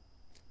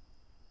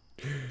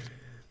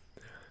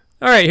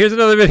 All right, here's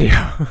another video.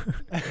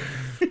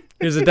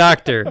 Here's a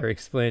doctor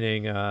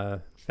explaining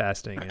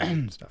fasting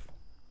and stuff.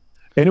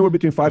 Anywhere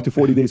between 5 to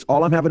 40 days.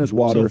 All I'm having is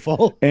water. So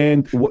full.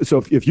 And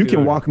so if you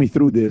can walk me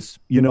through this,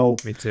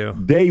 Me too.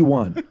 day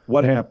 1,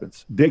 what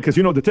happens? Because,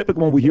 the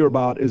typical one we hear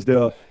about is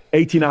the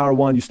 18-hour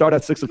one. You start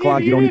at 6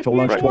 o'clock. You don't need to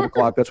lunch 12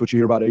 o'clock. That's what you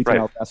hear about,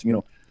 18-hour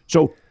fasting,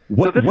 So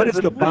what is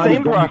the body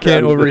same going process. You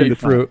can't through overeat within the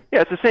time? fruit.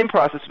 Yeah, it's the same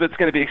process, but it's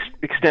going to be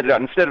extended out.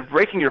 Instead of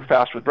breaking your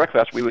fast with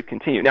breakfast, we would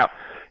continue. Now,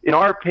 in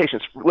our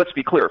patients, let's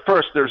be clear.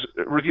 First, there's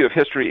a review of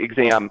history,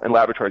 exam, and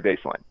laboratory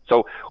baseline.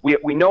 So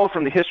we know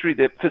from the history,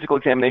 the physical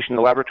examination,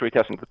 the laboratory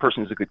testing, that the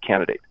person is a good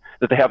candidate,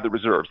 that they have the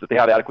reserves, that they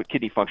have adequate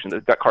kidney function, that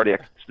they've got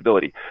cardiac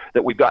stability,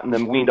 that we've gotten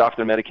them weaned off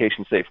their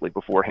medication safely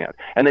beforehand.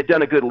 And they've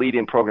done a good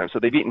lead-in program. So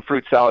they've eaten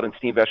fruit salad and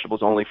steamed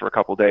vegetables only for a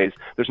couple of days.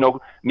 There's no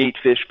meat,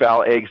 fish,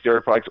 fowl, eggs,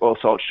 dairy products, oil,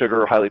 salt,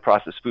 sugar, or highly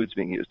processed foods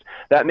being used.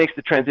 That makes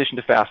the transition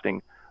to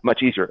fasting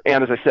much easier.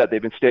 And as I said,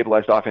 they've been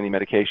stabilized off any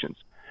medications.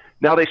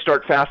 Now they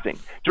start fasting.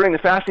 During the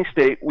fasting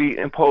state, we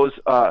impose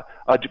a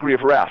degree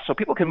of rest. So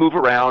people can move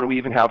around. We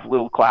even have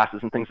little classes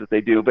and things that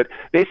they do. But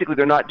basically,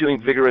 they're not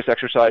doing vigorous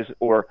exercise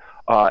or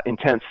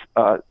intense,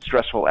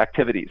 stressful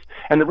activities.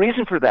 And the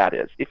reason for that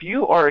is, if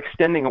you are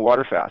extending a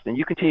water fast and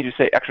you continue to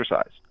say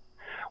exercise,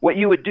 what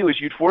you would do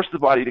is you'd force the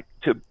body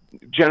to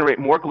generate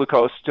more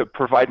glucose to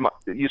provide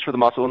use for the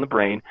muscle and the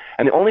brain.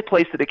 And the only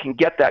place that it can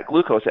get that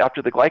glucose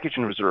after the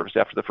glycogen reserves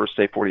after the first,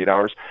 say, 48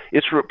 hours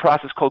is through a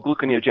process called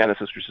gluconeogenesis,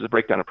 which is a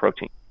breakdown of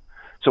protein.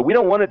 So we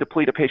don't want to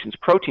deplete a patient's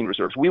protein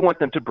reserves. We want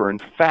them to burn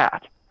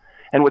fat.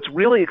 And what's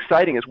really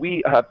exciting is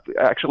we have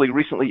actually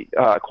recently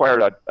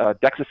acquired a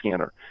DEXA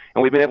scanner,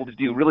 and we've been able to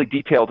do really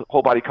detailed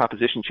whole body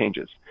composition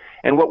changes.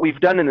 And what we've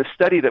done in this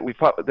study that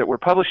we're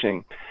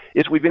publishing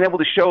is we've been able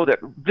to show that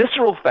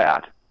visceral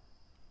fat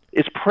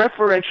is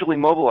preferentially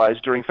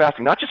mobilized during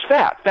fasting. Not just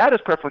fat. Fat is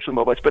preferentially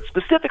mobilized, but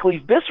specifically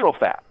visceral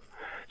fat.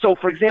 So,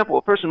 for example,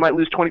 a person might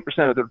lose 20%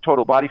 of their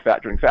total body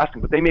fat during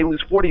fasting, but they may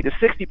lose 40 to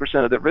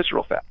 60% of their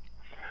visceral fat.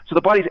 So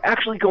the body's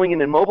actually going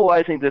in and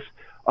mobilizing this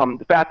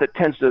fat that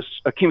tends to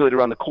accumulate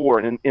around the core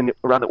and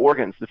around the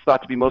organs that's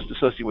thought to be most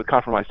associated with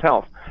compromised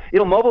health.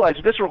 It'll mobilize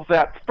visceral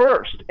fat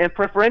first and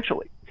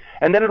preferentially,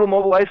 and then it'll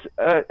mobilize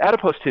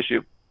adipose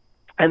tissue,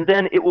 and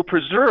then it will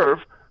preserve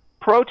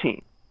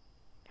protein.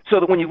 So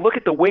that when you look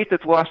at the weight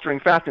that's lost during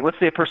fasting, let's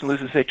say a person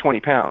loses, say,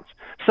 20 pounds.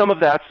 Some of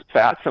that's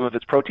fat, some of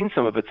it's protein,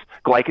 some of it's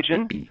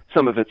glycogen,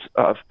 some of it's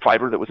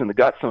fiber that was in the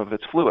gut, some of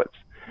it's fluids.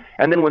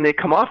 And then when they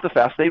come off the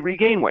fast, they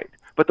regain weight.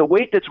 But the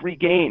weight that's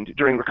regained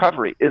during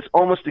recovery is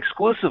almost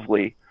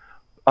exclusively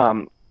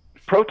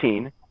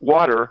protein,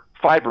 water,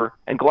 fiber,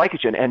 and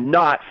glycogen, and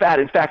not fat.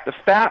 In fact, the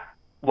fat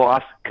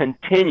loss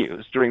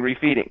continues during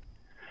refeeding.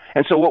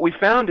 And so what we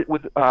found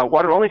with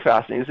water-only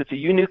fasting is it's a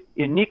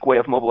unique way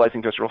of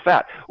mobilizing visceral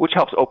fat, which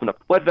helps open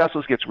up blood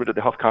vessels, gets rid of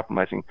the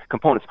health-compromising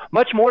components,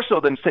 much more so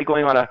than, say,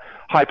 going on a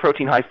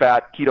high-protein,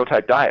 high-fat,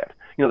 keto-type diet.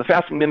 You know, the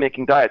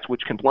fasting-mimicking diets,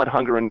 which can blunt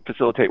hunger and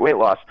facilitate weight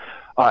loss,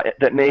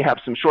 that may have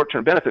some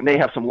short-term benefit, may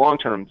have some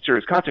long-term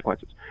serious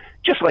consequences.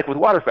 Just like with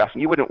water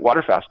fasting, you wouldn't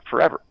water fast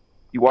forever.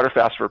 You water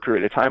fast for a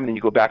period of time, and then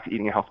you go back to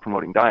eating a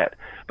health-promoting diet.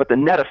 But the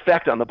net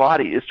effect on the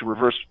body is to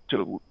reverse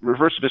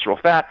visceral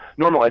fat,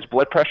 normalize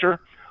blood pressure.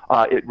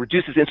 It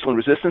reduces insulin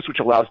resistance, which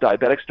allows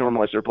diabetics to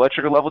normalize their blood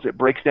sugar levels. It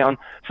breaks down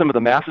some of the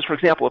masses. For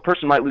example, a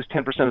person might lose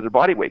 10% of their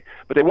body weight,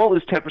 but they won't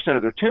lose 10%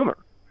 of their tumor.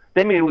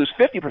 They may lose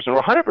 50%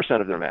 or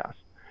 100% of their mass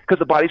because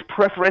the body's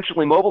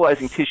preferentially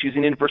mobilizing tissues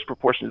in inverse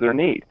proportion to their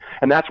need.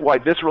 And that's why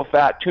visceral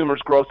fat,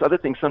 tumors, growths, other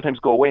things sometimes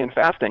go away in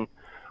fasting,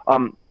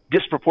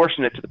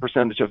 disproportionate to the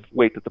percentage of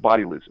weight that the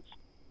body loses.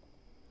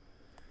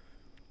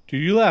 Do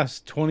you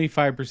lost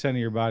 25% of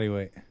your body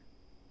weight?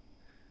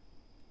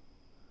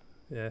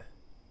 Yeah.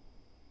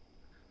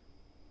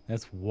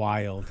 That's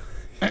wild.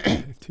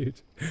 Dude.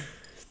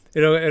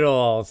 It'll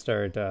all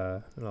start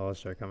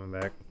coming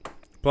back.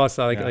 Plus,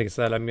 like I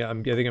said, I think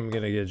I'm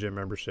gonna get a gym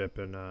membership,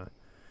 and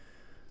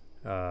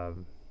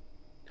you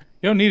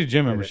don't need a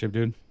gym membership,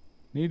 dude.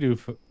 You do.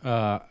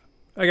 I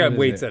got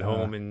weights at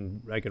home,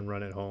 and I can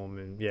run at home,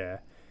 and yeah.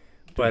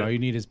 But dude, all you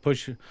need is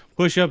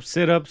push-ups,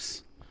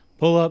 sit-ups,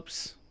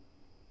 pull-ups,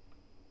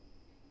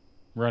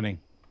 running,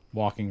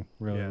 walking,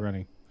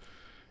 running.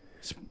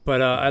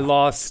 But I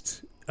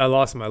lost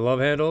my love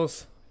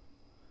handles.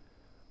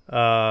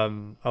 I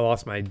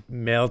lost my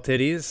male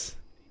titties.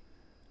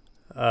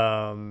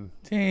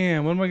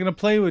 Damn, what am I gonna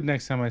play with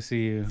next time I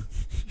see you?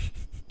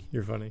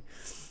 You're funny.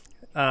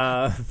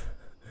 But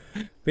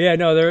yeah,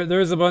 no,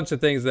 there's a bunch of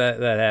things that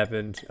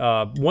happened.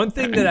 One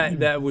thing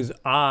that was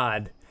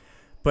odd,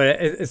 but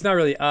it's not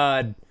really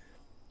odd.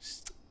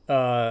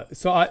 So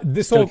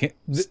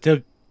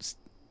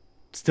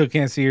still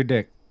can't see your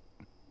dick.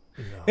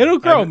 No, it'll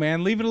grow,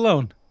 man. Leave it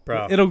alone,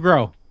 bro. It'll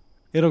grow.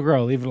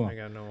 Leave it alone. I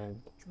got no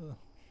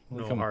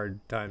hard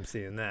time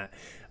seeing that.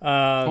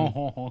 The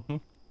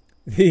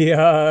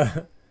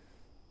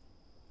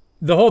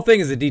whole thing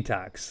is a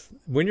detox.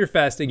 When you're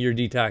fasting, you're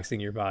detoxing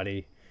your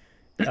body.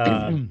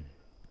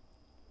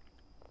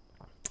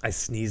 I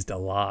sneezed a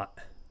lot.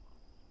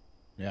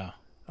 Yeah.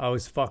 I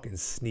was fucking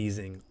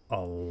sneezing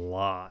a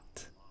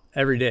lot.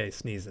 Every day,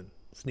 sneezing.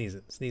 So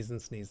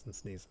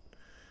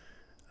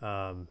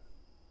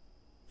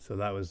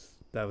that was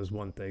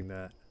one thing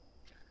that...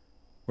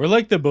 We're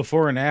like the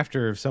before and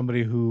after of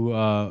somebody who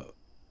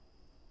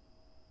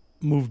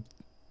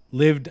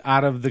lived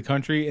out of the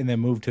country and then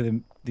moved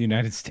to the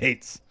United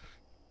States.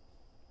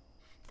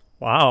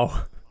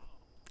 Wow.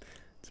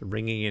 It's a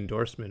ringing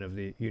endorsement of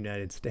the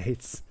United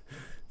States.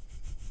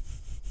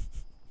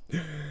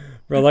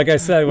 Bro, like I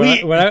said,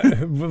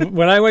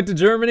 when I went to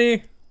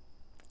Germany,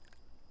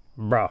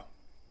 bro,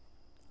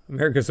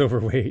 America's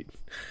overweight.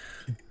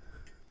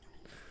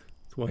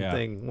 It's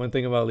one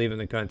thing about leaving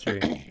the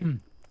country.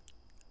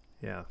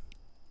 Yeah.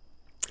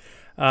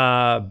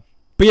 But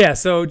yeah,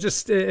 so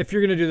just if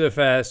you're gonna do the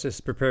fast,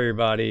 just prepare your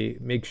body.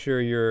 Make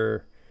sure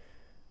you're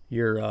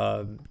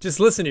just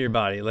listen to your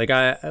body. Like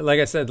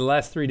I said, the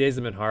last 3 days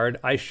have been hard.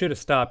 I should have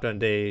stopped on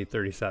day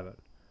 37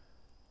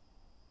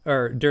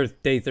 or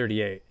day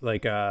 38.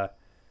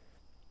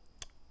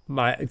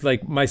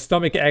 My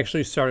stomach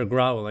actually started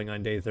growling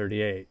on day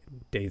 38,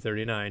 day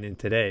 39, and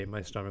today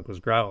my stomach was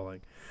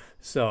growling.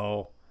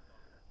 So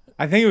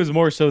I think it was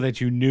more so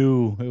that you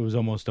knew it was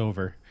almost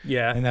over.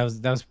 Yeah. And that was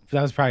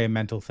probably a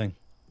mental thing.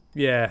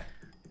 Yeah.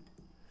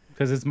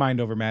 Because it's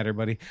mind over matter,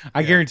 buddy.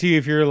 I guarantee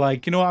if you're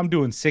like, you know what, I'm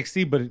doing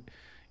 60, but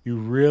you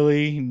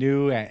really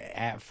knew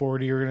at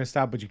 40 you were going to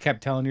stop, but you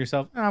kept telling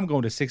yourself, I'm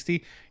going to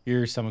 60,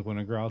 your stomach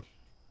wouldn't have growled.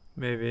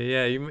 Maybe.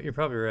 Yeah, you're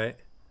probably right.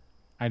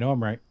 I know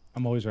I'm right.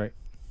 I'm always right.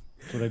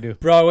 That's what I do.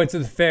 Bro, I went to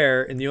the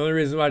fair, and the only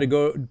reason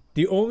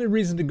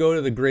to go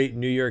to the Great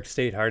New York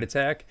State Heart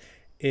Attack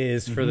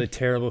is for the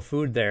terrible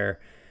food there.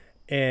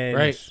 And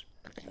right.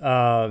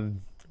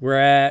 We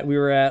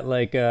were at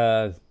like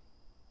I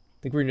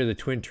think we were near the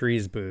Twin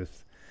Trees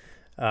booth.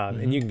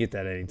 And you can get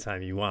that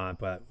anytime you want,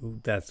 but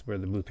that's where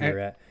the blue pea are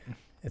at.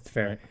 It's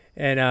fair. Right.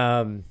 And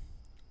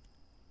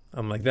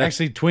I'm like, that's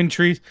Actually, Twin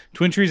Trees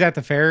at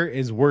the fair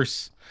is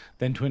worse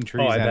than Twin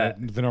Trees I at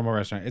bet. the normal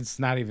restaurant. It's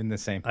not even the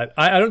same.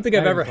 I don't think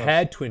I've Not ever even close.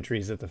 had Twin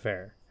Trees at the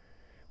fair.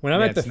 When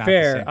I'm Yeah, at the it's not the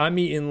fair, same. I'm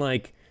eating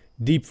like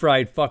deep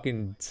fried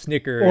fucking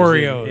Snickers,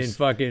 Oreos. and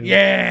fucking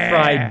Yeah.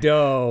 fried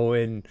dough,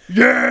 and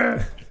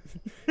Yeah.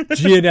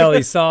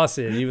 Gianelli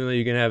sausage, even though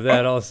you can have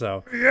that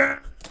also. Yeah.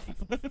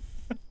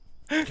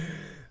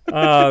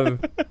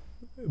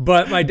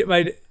 But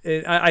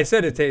I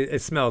said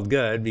it smelled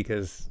good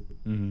because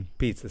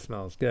pizza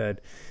smells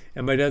good,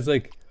 and my dad's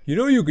like,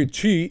 you could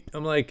cheat.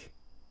 I'm like,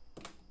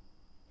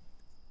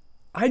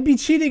 I'd be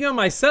cheating on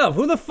myself.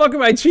 Who the fuck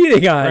am I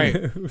cheating on?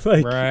 Right.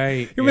 Like,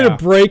 Right. you're gonna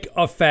break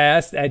a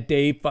fast at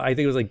day, I think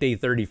it was like day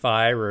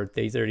 35 or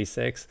day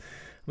 36.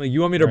 I'm like,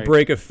 you want me to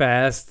break a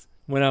fast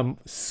when I'm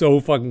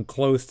so fucking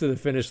close to the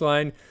finish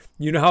line?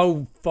 You know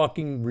how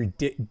fucking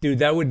ridiculous, dude,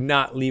 that would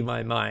not leave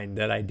my mind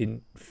that I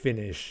didn't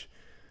finish.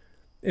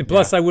 And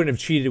plus, I wouldn't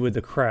have cheated with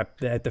the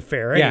crap at the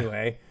fair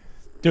anyway.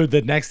 Dude,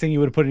 the next thing you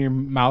would have put in your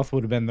mouth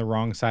would have been the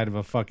wrong side of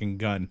a fucking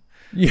gun.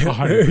 Yeah.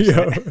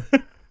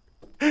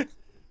 100%.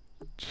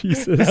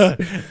 Jesus. That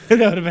would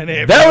have been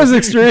it. That was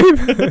extreme.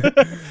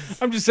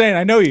 I'm just saying,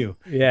 I know you.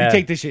 Yeah. You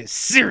take this shit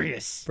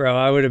serious. Bro,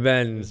 I would have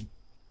been.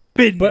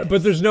 Business.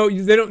 But there's no,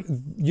 they don't,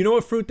 you know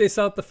what fruit they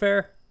sell at the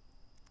fair?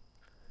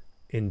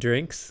 In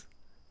drinks,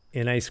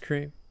 in ice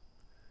cream,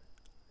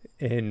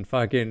 in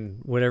fucking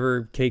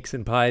whatever cakes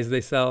and pies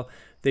they sell.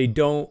 They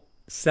don't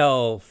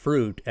sell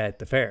fruit at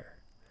the fair.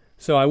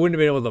 So I wouldn't have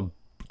been able to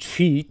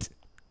cheat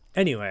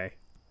anyway.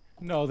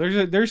 No,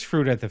 there's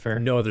fruit at the fair.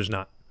 No, there's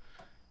not.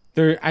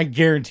 I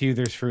guarantee you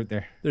there's fruit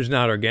there. There's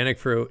not organic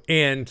fruit,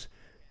 and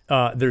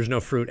there's no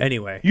fruit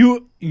anyway.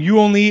 You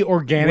only eat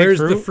organic Where's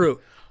fruit? the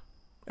fruit?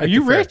 Are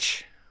you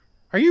rich?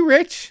 Are you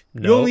rich?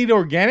 No. You only eat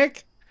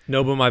organic?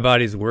 No, but my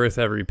body's worth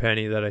every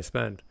penny that I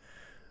spend.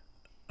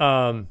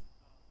 I'm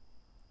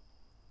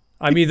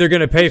either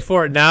gonna pay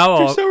for it now.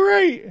 You're so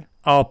right.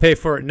 I'll pay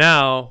for it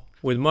now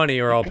with money,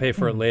 or I'll pay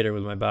for it later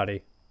with my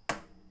body.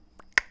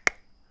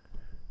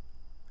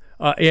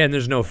 And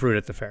there's no fruit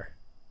at the fair.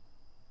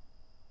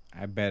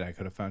 I bet I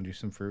could have found you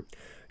some fruit.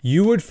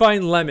 You would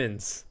find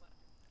lemons.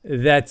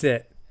 That's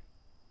it.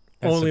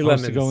 That's Only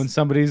supposed lemons. to go in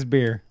somebody's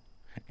beer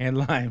and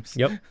limes.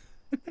 Yep.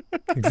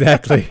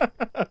 Exactly.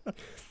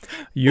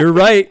 You're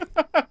right.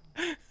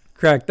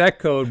 Crack that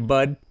code,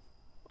 bud.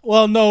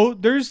 Well, no,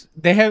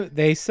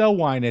 they sell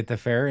wine at the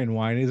fair, and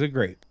wine is a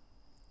grape.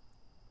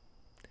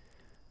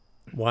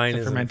 Wine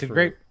is a fermented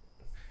grape.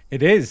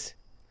 It is.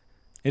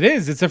 It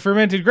is. It's a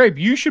fermented grape.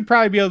 You should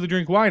probably be able to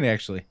drink wine,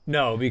 actually.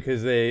 No,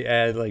 because they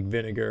add like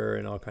vinegar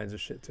and all kinds of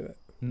shit to it.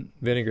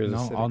 Vinegar is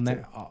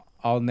acidic too.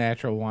 All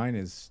natural wine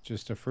is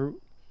just a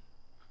fruit.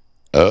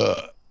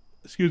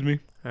 Excuse me.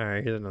 All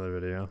right, here's another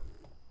video.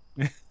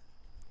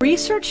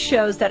 Research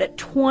shows that at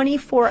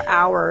 24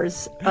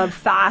 hours of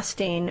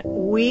fasting,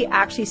 we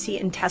actually see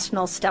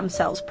intestinal stem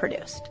cells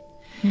produced.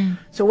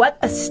 So what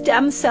a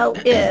stem cell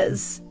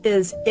is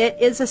it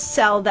is a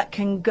cell that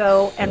can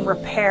go and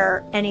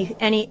repair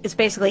it's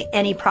basically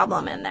any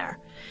problem in there.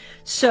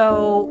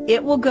 So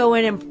it will go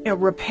in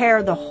and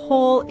repair the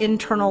whole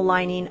internal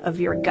lining of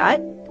your gut.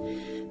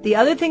 The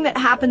other thing that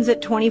happens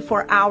at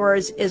 24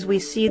 hours is we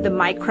see the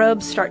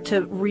microbes start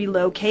to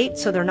relocate,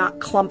 so they're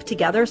not clumped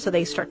together, so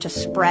they start to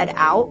spread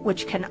out,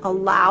 which can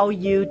allow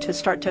you to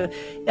start to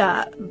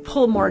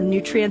pull more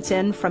nutrients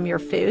in from your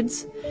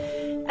foods.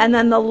 And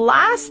then the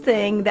last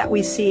thing that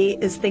we see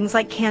is things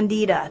like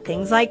candida,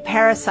 things like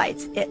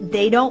parasites.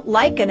 They don't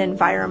like an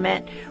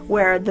environment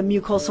where the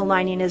mucosal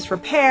lining is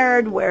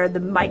repaired, where the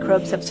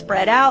microbes have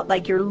spread out,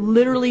 like you're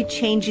literally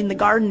changing the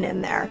garden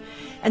in there.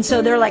 And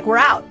so they're like, we're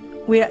out.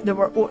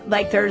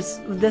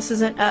 This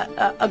isn't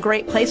a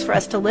great place for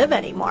us to live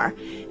anymore.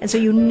 And so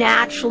you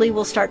naturally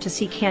will start to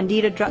see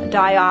candida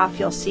die off.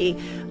 You'll see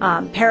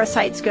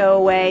parasites go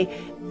away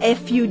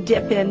if you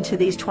dip into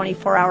these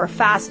 24-hour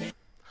fasts.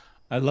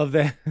 I love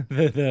that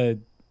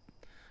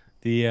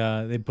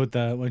they put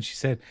the when she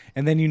said,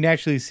 and then you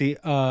naturally see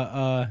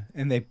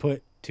and they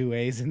put 2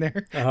 A's in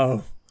there.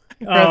 Oh.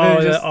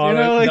 The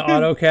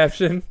auto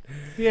caption.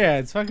 Yeah,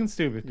 it's fucking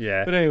stupid.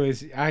 Yeah. But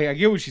anyways, I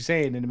get what she's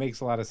saying, and it makes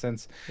a lot of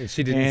sense. And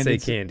she didn't say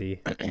candy.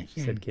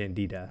 She said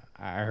candida.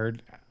 I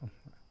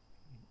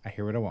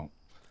hear what I want.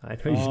 I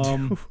know you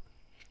do.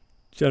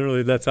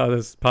 Generally, that's how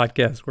this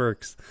podcast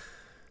works.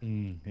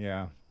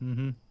 Yeah.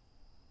 Mm-hmm.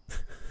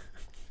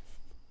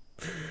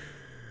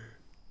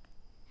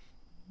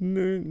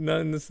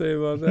 Nothing to say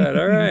about that.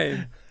 All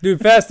right.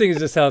 Dude, fasting is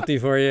just healthy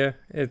for you.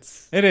 It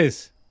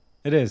is.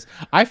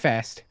 I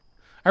fast.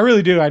 I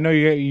really do. I know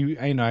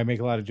I make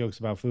a lot of jokes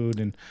about food,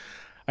 and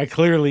I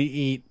clearly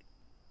eat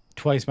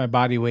twice my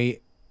body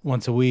weight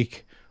once a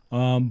week.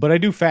 But I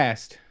do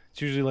fast.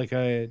 It's usually like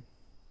a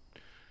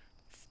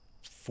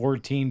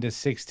 14 to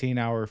 16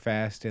 hour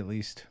fast at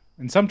least.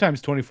 And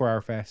sometimes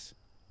 24-hour fast.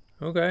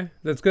 Okay.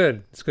 That's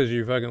good. It's because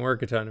you fucking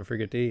work a ton and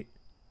forget to eat.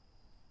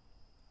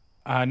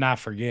 Not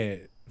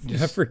forget.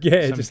 I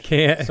forget. I just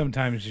can't.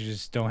 Sometimes you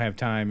just don't have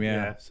time.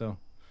 Yeah. So.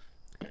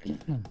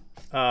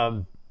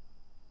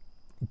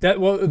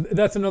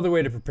 That's another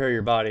way to prepare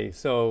your body.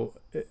 So,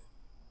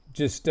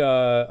 just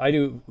I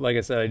do, like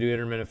I said, I do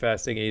intermittent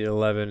fasting, 8 to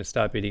 11,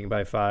 stop eating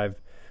by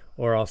 5,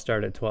 or I'll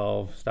start at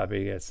 12, stop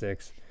eating at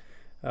 6.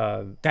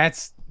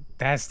 That's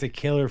the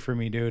killer for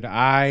me, dude.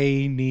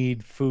 I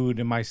need food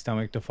in my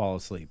stomach to fall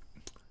asleep.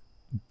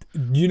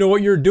 You know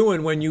what you're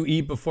doing when you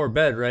eat before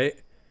bed, right?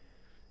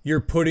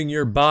 You're putting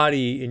your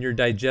body and your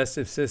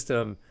digestive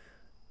system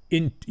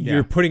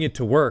you're putting it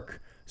to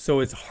work. So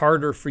it's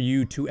harder for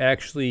you to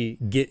actually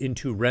get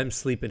into REM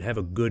sleep and have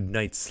a good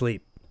night's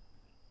sleep.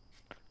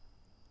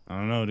 I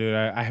don't know, dude.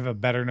 I have a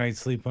better night's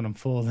sleep when I'm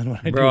full than when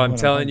I do. Bro, I'm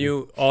telling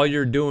you, all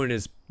you're doing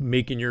is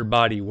making your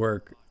body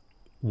work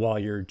while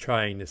you're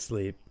trying to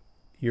sleep.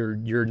 You're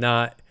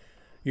not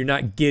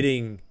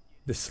getting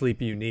the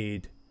sleep you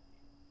need.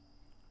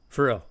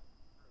 For real.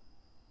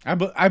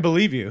 I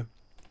believe you.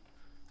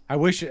 I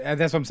wish,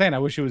 that's what I'm saying. I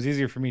wish it was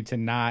easier for me to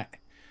not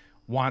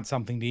want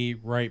something to eat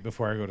right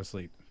before I go to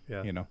sleep.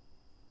 Yeah. You know,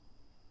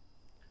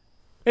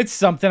 it's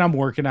something I'm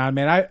working on,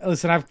 man.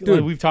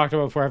 We've talked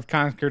about before. I've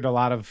conquered a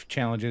lot of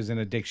challenges and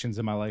addictions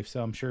in my life,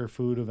 so I'm sure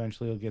food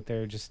eventually will get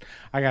there. Just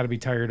I got to be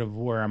tired of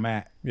where I'm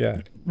at. Yeah,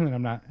 and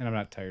I'm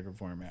not tired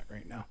of where I'm at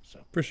right now.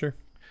 So for sure.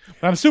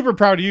 But I'm super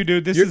proud of you,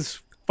 dude. This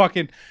is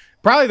fucking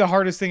probably the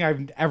hardest thing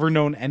I've ever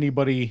known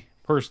anybody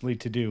personally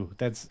to do.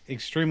 That's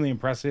extremely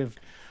impressive.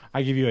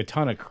 I give you a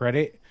ton of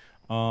credit.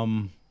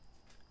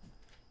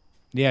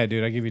 Yeah,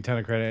 dude, I give you a ton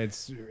of credit.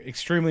 It's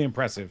extremely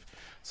impressive.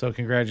 So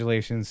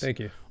congratulations. Thank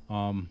you.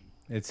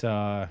 It's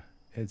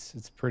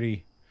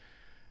pretty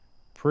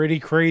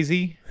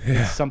crazy.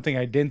 Yeah. It's something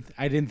I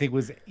didn't think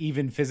was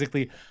even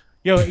physically.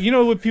 You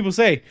know what people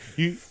say?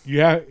 You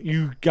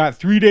got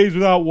 3 days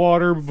without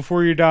water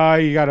before you die.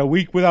 You got a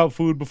week without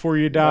food before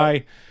you die.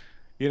 Yep.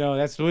 You know,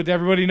 that's what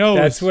everybody knows.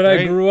 That's what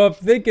I grew up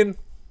thinking.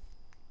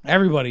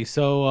 Everybody.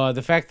 So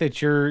the fact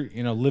that you're,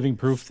 living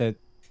proof that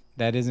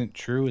isn't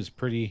true is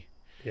pretty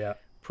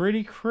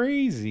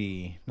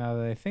crazy now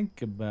that I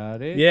think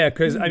about it. Yeah,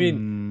 because I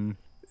mean,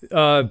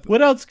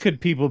 what else could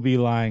people be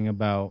lying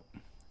about?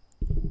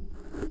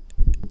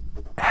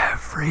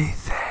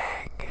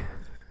 Everything.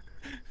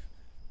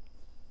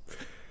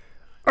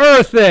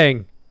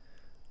 Earthing.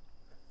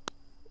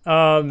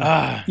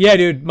 Yeah,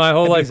 dude, my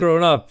whole life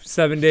growing up,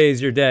 7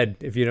 days you're dead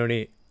if you don't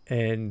eat.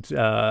 And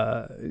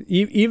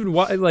even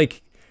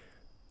like,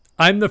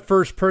 I'm the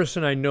first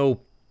person I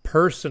know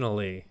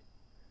personally.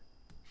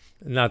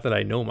 Not that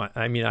I know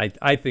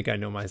I think I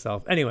know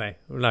myself. Anyway,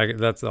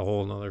 that's a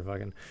whole nother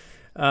fucking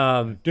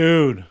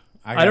dude.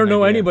 I don't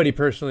know anybody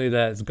personally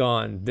that's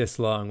gone this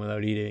long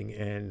without eating,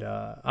 and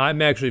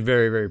I'm actually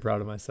very, very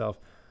proud of myself.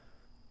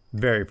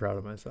 Very proud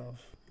of myself.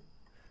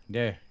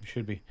 Yeah, you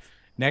should be.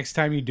 Next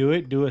time you do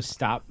it, do a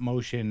stop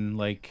motion,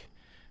 like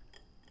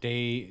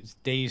day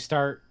you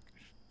start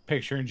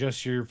picturing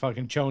just your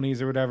fucking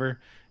chonies or whatever.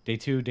 Day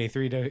 2, day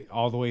 3,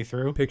 all the way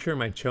through. Picture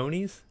my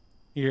chonies?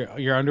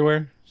 Your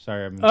underwear?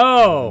 Sorry, I'm.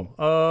 Yeah.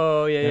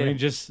 I mean,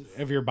 just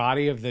of your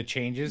body, of the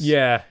changes.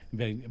 Yeah.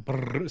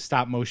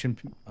 Stop motion,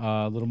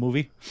 little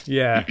movie.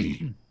 Yeah.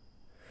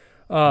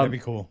 That'd be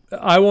cool.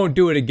 I won't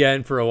do it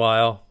again for a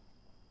while.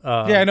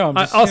 Yeah, I know.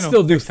 I'll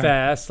still do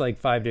fast,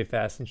 like 5-day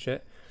fast and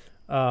shit.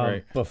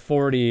 Right. But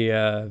 40,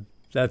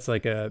 that's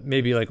like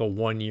maybe like a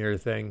 1 year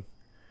thing,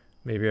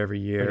 maybe every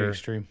year. Pretty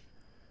extreme.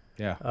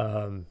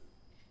 Yeah.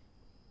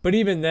 But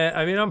even that,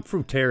 I mean, I'm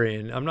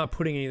fruitarian. I'm not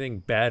putting anything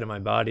bad in my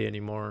body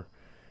anymore.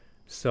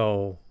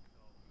 So,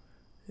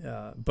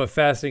 but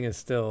fasting is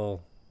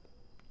still,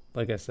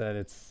 like I said,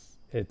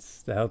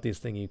 it's the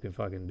healthiest thing you can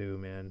fucking do,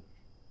 man.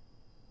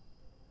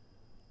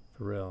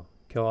 For real.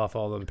 Kill off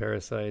all them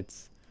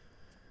parasites.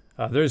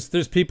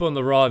 There's people in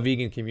the raw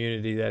vegan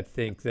community that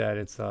think that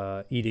it's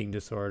a eating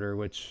disorder,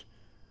 which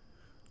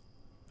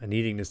an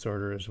eating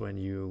disorder is when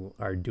you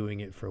are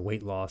doing it for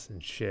weight loss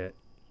and shit.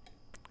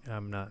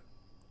 I'm not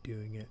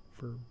doing it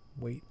for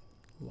weight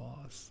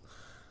loss.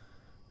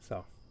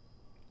 So,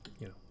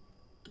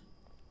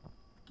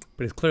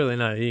 but it's clearly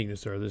not an eating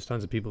disorder. There's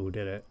tons of people who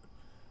did it.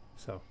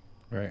 So,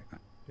 right.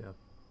 Yeah.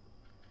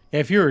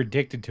 If you're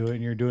addicted to it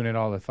and you're doing it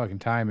all the fucking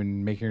time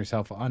and making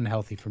yourself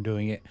unhealthy from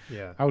doing it,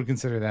 yeah, I would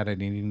consider that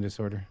an eating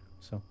disorder.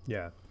 So,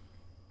 yeah.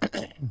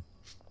 For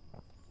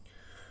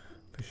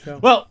sure.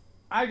 Well,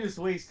 I just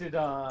wasted.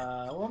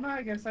 Well, no,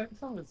 I guess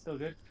some of it's still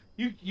good.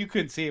 You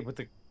couldn't see it, but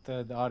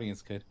the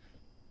audience could.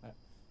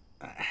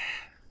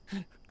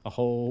 A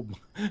whole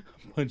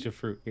bunch of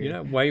fruit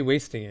here. Why are you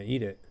wasting it?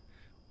 Eat it.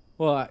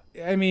 Well,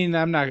 I mean,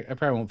 I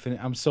probably won't finish.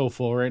 I'm so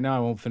full right now, I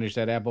won't finish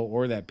that apple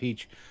or that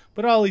peach,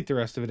 but I'll eat the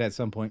rest of it at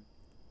some point.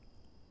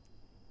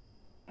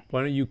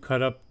 Why don't you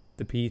cut up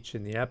the peach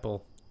and the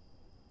apple?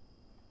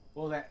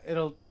 Well,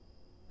 it'll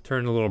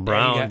turn a little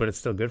brown, but it's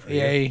still good for you.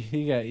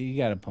 Yeah, you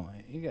got a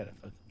point. You got a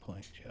fucking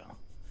point, Joe.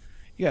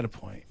 You got a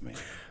point, man.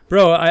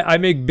 Bro, I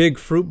make big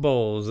fruit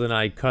bowls, and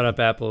I cut up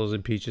apples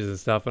and peaches and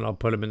stuff, and I'll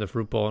put them in the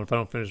fruit bowl. And if I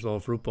don't finish the whole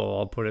fruit bowl,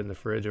 I'll put it in the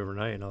fridge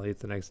overnight, and I'll eat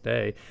the next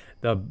day.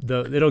 It'll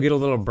get a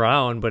little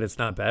brown, but it's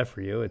not bad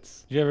for you.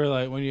 It's. Do you ever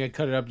like when you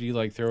cut it up? Do you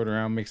like throw it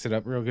around, mix it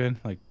up real good,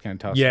 like kind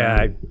of toss? Yeah, it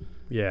around?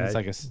 yeah.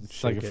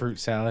 It's like a fruit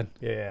salad.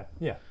 Yeah.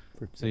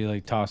 So you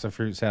like toss a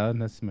fruit salad?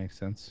 That makes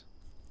sense.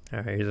 All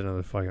right, here's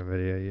another fucking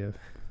video. You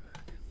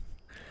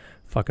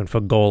fucking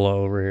Fagola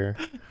over here.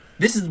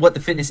 This is what the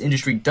fitness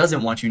industry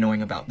doesn't want you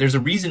knowing about. There's a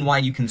reason why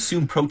you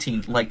consume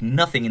protein like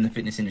nothing in the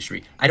fitness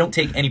industry. I don't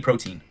take any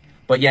protein,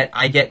 but yet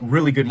I get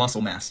really good muscle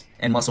mass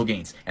and muscle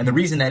gains. And the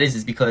reason that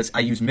is because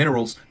I use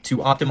minerals to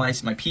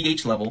optimize my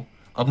pH level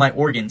of my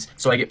organs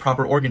so I get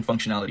proper organ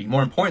functionality.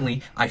 More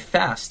importantly, I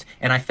fast,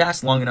 and I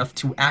fast long enough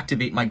to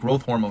activate my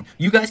growth hormone.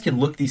 You guys can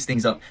look these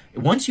things up.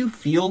 Once you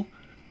feel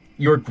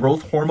your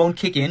growth hormone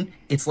kick in,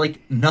 it's like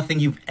nothing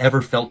you've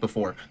ever felt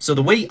before. So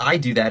the way I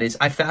do that is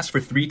I fast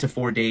for 3 to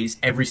 4 days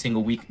every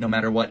single week, no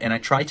matter what, and I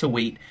try to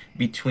wait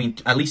between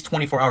at least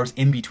 24 hours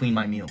in between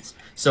my meals.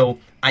 So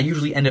I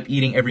usually end up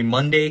eating every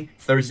Monday,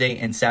 Thursday,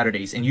 and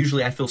Saturdays, and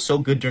usually I feel so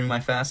good during my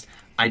fast,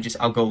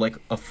 I'll go like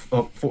a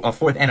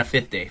fourth and a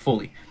fifth day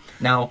fully.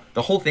 Now,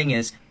 the whole thing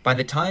is, by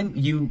the time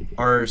you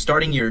are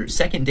starting your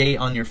second day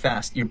on your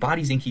fast, your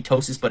body's in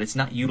ketosis, but it's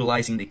not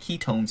utilizing the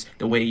ketones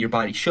the way your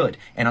body should.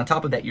 And on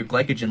top of that, your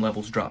glycogen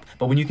levels drop.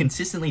 But when you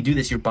consistently do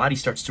this, your body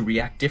starts to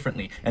react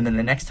differently. And then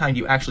the next time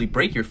you actually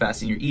break your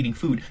fast and you're eating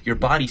food, your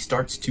body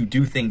starts to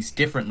do things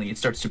differently. It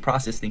starts to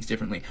process things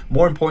differently.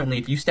 More importantly,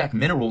 if you stack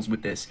minerals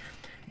with this,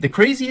 the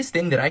craziest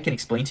thing that I can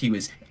explain to you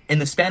is, in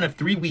the span of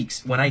 3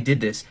 weeks, when I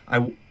did this,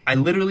 I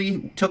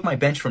literally took my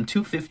bench from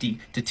 250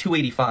 to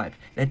 285.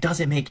 That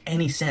doesn't make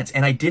any sense.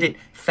 And I did it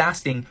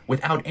fasting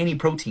without any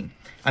protein.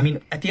 I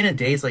mean, at the end of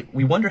the day, it's like,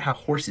 we wonder how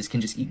horses can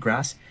just eat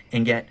grass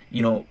and get,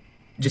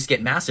 just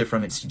get massive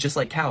from it. It's just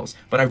like cows.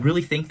 But I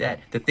really think that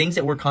the things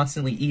that we're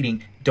constantly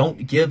eating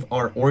don't give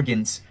our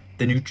organs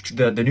the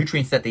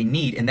nutrients that they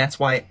need, and that's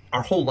why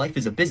our whole life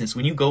is a business.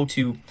 When you go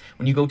to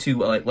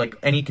like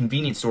any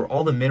convenience store,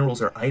 all the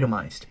minerals are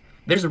itemized.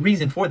 There's a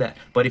reason for that.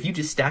 But if you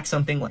just stack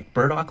something like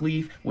burdock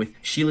leaf with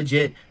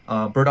shilajit,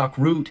 burdock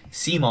root,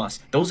 sea moss,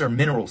 those are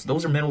minerals.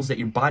 Those are minerals that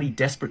your body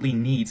desperately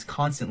needs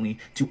constantly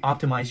to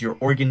optimize your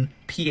organ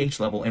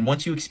pH level. And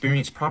once you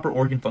experience proper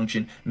organ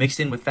function mixed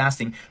in with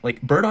fasting,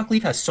 like burdock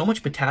leaf has so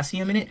much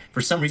potassium in it,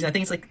 for some reason, I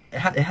think it's like,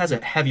 it has a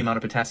heavy amount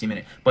of potassium in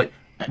it. But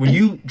when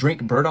you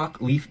drink burdock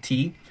leaf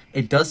tea,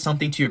 it does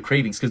something to your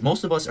cravings, because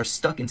most of us are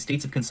stuck in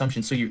states of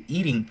consumption. So you're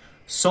eating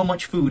so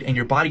much food and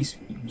your body's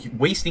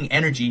wasting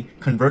energy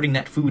converting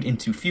that food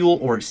into fuel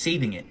or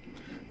saving it.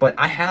 But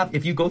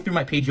if you go through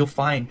my page, you'll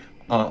find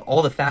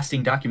all the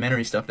fasting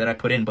documentary stuff that I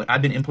put in. But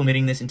I've been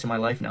implementing this into my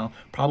life now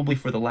probably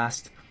for the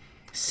last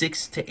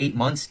 6 to 8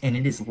 months, and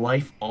it is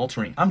life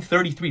altering. I'm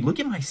 33. Look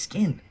at my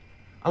skin.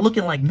 I'm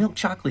looking like milk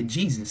chocolate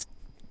Jesus.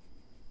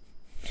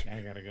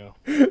 I gotta go.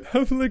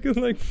 I'm looking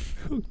like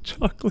milk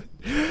chocolate.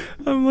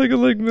 I'm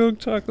looking like milk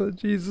chocolate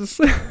Jesus.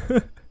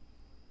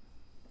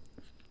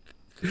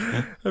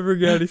 I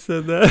forgot he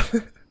said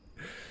that.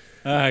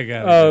 I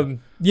got it.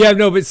 Yeah,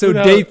 no, but so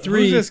day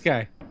 3. Who's this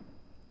guy?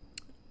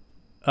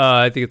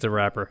 I think it's a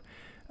rapper.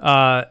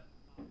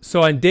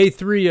 So on day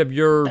 3 of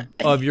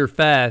your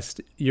fast,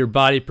 your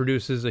body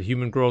produces a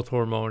human growth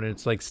hormone, and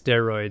it's like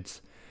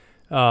steroids.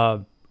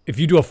 If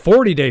you do a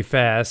 40-day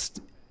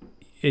fast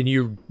and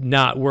you're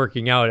not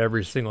working out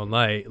every single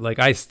night, like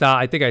I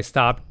think I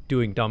stopped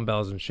doing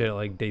dumbbells and shit at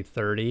like day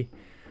 30,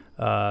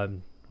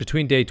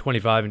 between day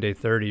 25 and day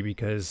 30,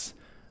 because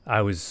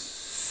I was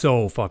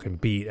so fucking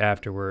beat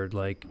afterward,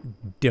 like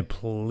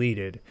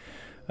depleted.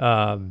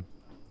 But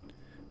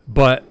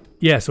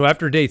yeah, so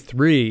after day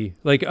 3,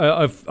 like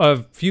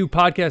a few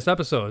podcast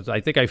episodes, I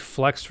think I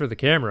flexed for the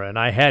camera and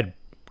I had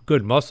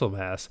good muscle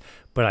mass,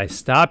 but I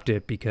stopped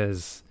it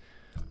because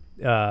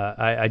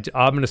I'm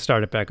going to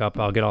start it back up.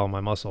 I'll get all my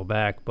muscle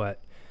back.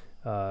 But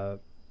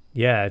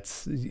yeah,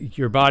 it's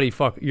your body.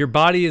 Your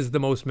body is the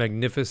most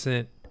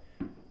magnificent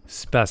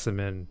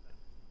specimen.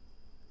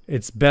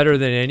 It's better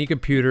than any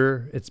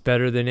computer. It's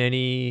better than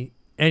anything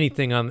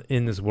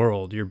in this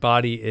world. Your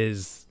body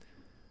is.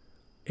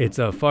 It's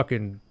a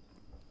fucking.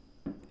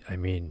 I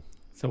mean,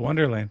 it's a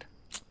wonderland.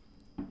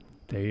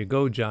 There you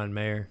go, John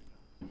Mayer.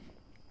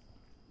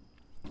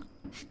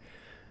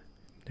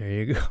 There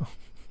you go.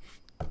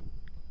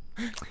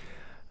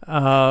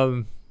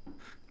 I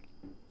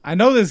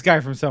know this guy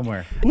from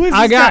somewhere. Who is this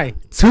I got guy?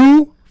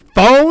 2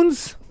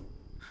 phones.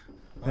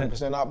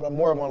 100%. I'm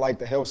more on like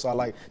the health side,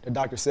 like the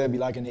doctor said, be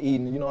like in the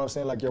eating. You know what I'm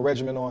saying? Like your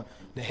regimen on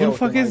the health.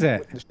 Who the fuck is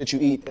like, that? The shit you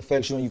eat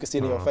affects you, and you can see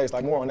it in your face.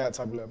 Like more on that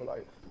type of level.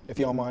 Like if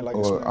you don't mind, like.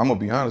 Well, I'm gonna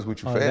be honest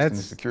with you. Fasting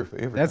is the cure for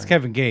everything. That's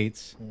Kevin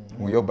Gates.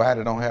 When your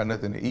body don't have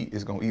nothing to eat,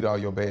 it's gonna eat all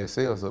your bad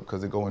cells up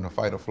because it go into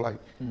fight or flight.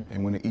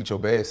 And when it eats your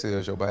bad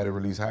cells, your body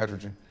release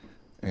hydrogen.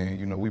 And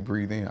you know, we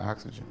breathe in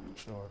oxygen.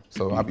 Sure.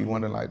 So I be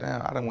wondering like,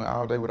 damn, I done went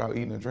all day without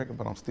eating and drinking,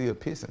 but I'm still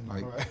pissing.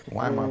 Like,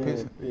 why am I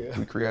pissing? Yeah.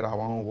 We create our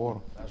own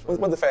water. What's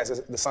the fast? Is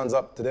the sun's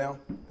up to down?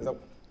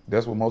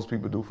 That's what most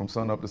people do from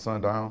sun up to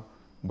sundown.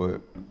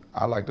 But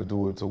I like to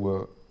do it to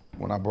where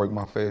when I break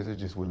my fast,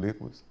 it's just with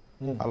liquids.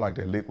 I like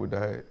that liquid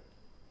diet.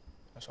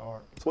 That's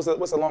hard. So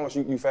what's the longest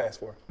you fast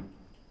for?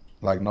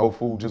 Like no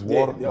food, just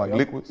water,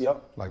 liquids?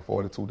 Yep. Like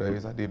 42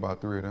 days. I did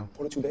about 3 of them.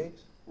 42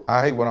 days?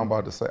 I hate what I'm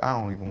about to say. I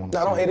don't even want to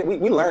say I don't hate it.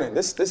 We learning.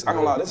 This I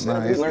don't lie. This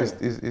nah, we learning.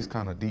 It's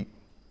kind of deep.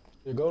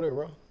 You go there,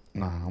 bro.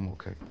 Nah, I'm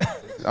okay.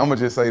 I'm gonna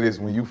just say this: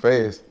 when you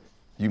fast,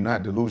 you're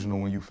not delusional.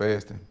 When you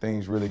fasting,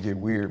 things really get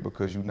weird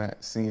because you're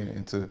not seeing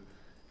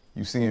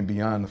you seeing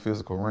beyond the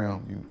physical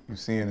realm. You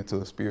seeing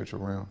into a spiritual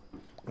realm.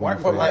 Why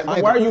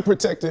are you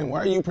protecting? Why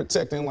are you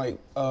protecting like?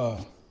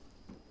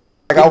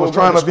 Like I was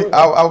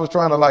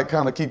trying to like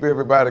kind of keep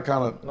everybody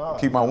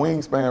keep my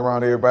wingspan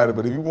around everybody.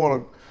 But if you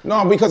want to,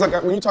 no, because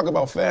like when you talk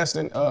about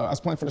fasting, I was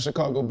playing for the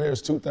Chicago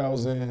Bears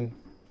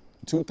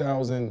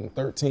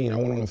 2013. I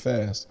went on a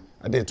fast.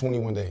 I did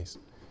 21 days,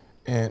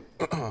 and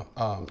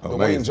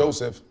Dwayne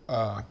Joseph,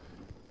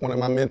 one of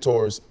my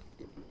mentors,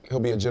 he'll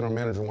be a general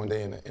manager one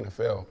day in the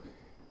NFL,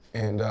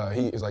 and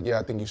he is like, yeah,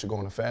 I think you should go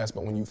on a fast.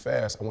 But when you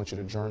fast, I want you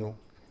to journal,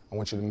 I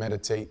want you to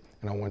meditate,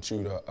 and I want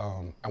you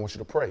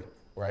to pray,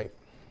 right?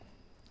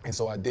 And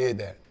so I did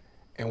that,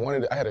 and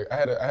I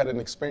had an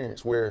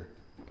experience where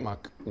my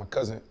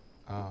cousin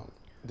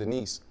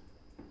Denise,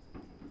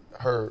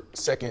 her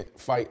second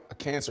fight of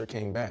cancer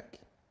came back.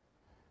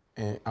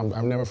 And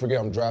I'll never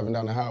forget, I'm driving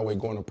down the highway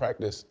going to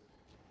practice.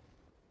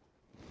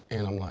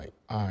 And I'm like,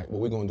 all right,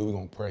 what we're gonna do, we're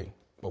gonna pray.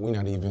 But we're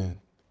not even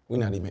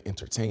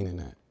entertaining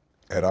that.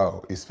 At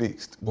all, it's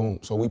fixed. Boom,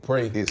 so we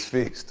pray. It's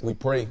fixed. We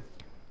pray.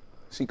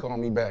 She called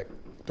me back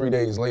 3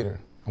 days later.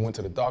 I went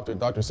to the doctor.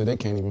 Doctor said they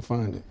can't even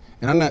find it.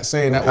 And I'm not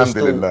saying that was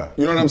through, you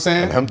know what I'm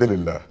saying?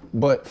 Alhamdulillah.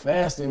 But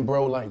fasting,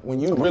 bro, like when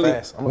you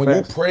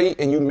you pray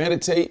and you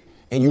meditate,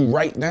 and you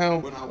write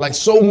down, like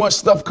so much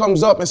stuff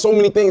comes up and so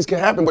many things can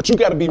happen, but you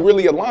gotta be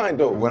really aligned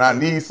though. When I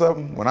need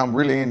something, when I'm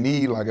really in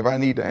need, like if I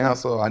need the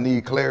answer, I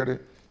need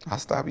clarity, I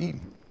stop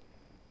eating.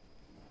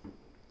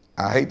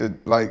 I hate to,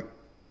 like,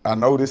 I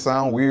know this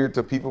sounds weird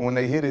to people when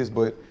they hear this,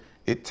 but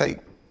it take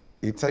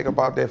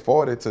about that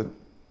 40 to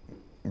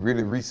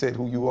really reset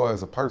who you are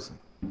as a person.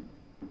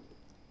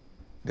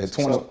 That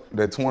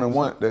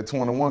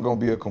 21 gonna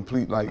be a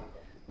complete like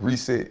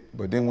reset.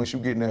 But then once you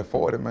get in that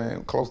 40,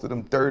 man, close to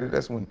them 30,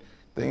 that's when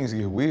things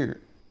get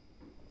weird.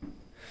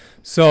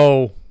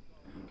 So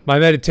my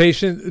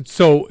meditation,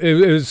 so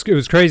it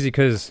was crazy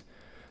because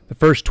the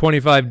first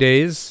 25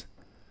 days,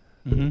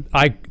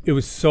 it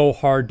was so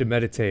hard to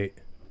meditate.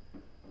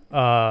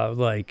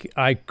 Like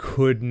I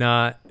could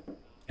not,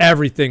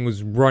 everything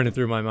was running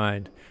through my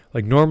mind.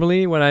 Like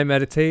normally when I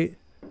meditate,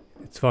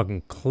 it's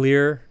fucking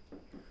clear,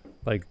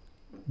 like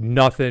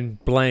nothing,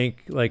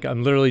 blank, like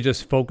I'm literally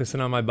just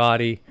focusing on my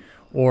body,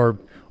 or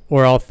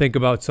I'll think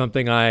about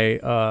something I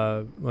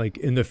like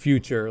in the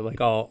future,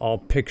 like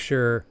I'll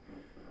picture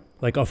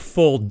like a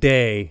full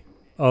day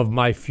of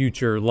my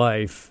future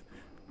life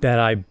that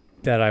I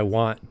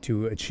want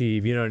to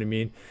achieve, you know what I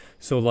mean?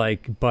 So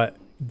like, but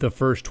the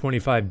first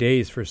 25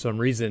 days for some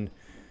reason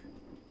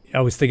I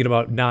was thinking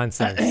about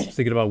nonsense. I was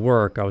thinking about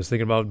work. I was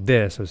thinking about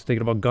this. I was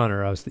thinking about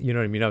Gunner. You know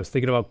what I mean? I was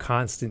thinking about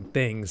constant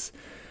things.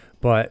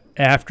 But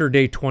after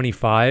day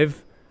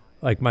 25,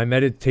 like my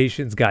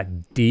meditations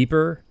got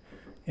deeper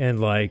and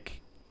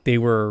like they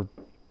were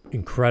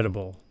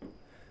incredible.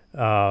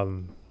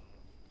 Like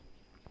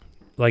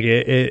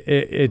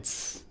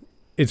it's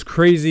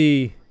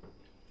crazy.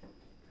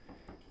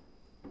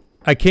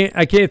 I can't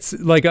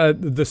like I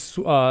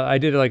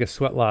did like a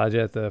sweat lodge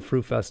at the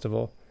Fruit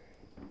Festival.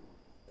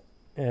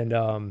 And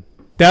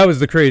that was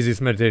the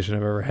craziest meditation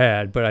I've ever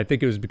had. But I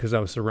think it was because I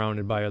was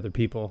surrounded by other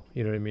people,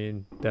 you know what I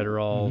mean, that are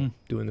all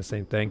doing the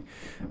same thing.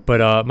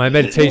 But my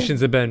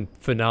meditations have been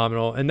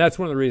phenomenal. And that's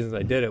one of the reasons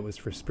I did it, was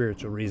for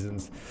spiritual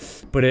reasons.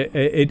 But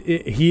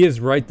he is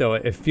right, though.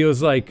 It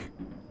feels like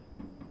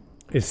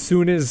as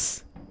soon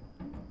as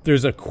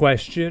there's a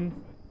question,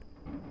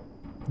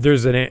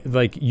 there's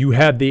like you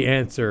have the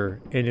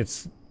answer, and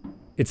it's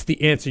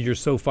the answer you're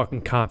so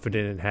fucking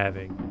confident in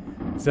having.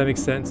 Does that make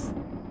sense?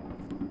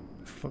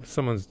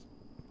 Someone's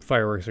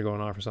fireworks are going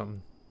off or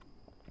something.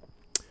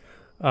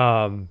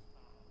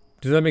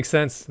 Does that make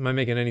sense? Am I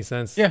making any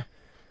sense? Yeah.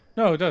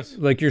 No, it does.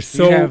 Like you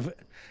have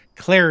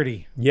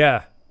clarity.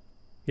 Yeah.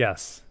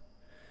 Yes.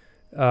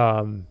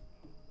 And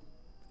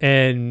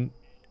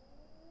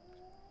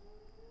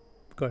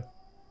go ahead.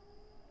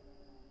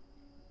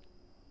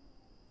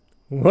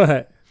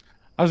 What?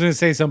 I was gonna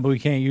say something, but we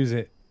can't use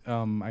it.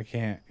 I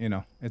can't. You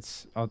know,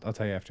 I'll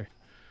tell you after.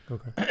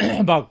 Okay.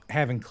 About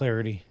having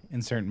clarity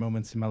in certain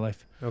moments in my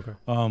life. Okay.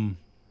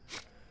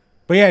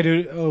 But yeah,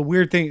 dude, a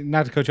weird thing,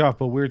 not to cut you off,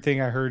 but a weird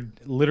thing I heard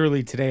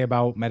literally today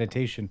about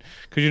meditation.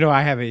 Because, you know,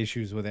 I have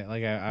issues with it.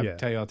 Like, I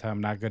tell you all the time,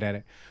 I'm not good at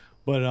it.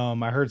 But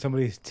I heard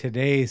somebody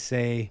today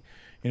say,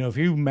 you know, if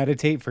you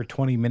meditate for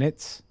 20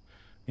 minutes,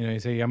 you know, you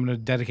say, I'm going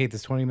to dedicate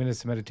this 20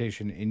 minutes to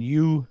meditation, and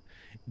you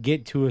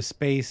get to a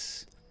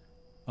space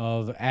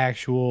of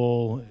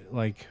actual,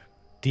 like,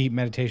 deep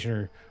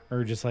meditation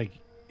or just, like,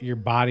 your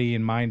body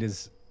and mind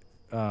is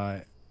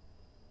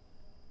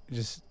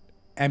just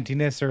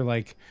emptiness, or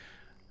like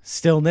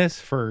stillness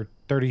for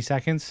 30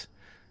 seconds,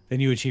 then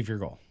you achieve your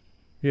goal.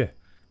 Yeah.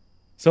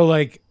 So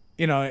like,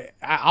 you know,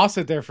 I'll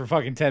sit there for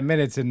fucking 10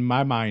 minutes and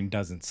my mind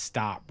doesn't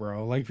stop,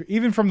 bro. Like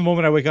even from the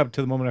moment I wake up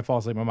to the moment I fall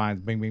asleep, my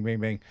mind's bing, bing, bing,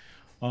 bing.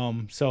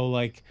 So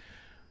like,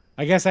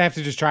 I guess I have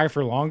to just try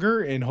for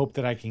longer and hope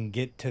that I can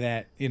get to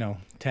that, you know,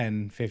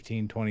 10,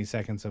 15, 20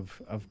 seconds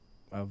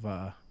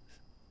of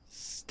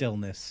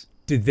stillness.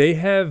 Did they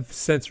have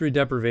sensory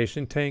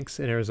deprivation tanks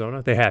in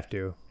Arizona? They have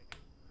to.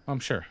 I'm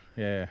sure.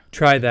 Yeah.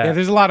 Try that. Yeah,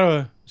 there's a lot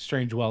of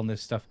strange wellness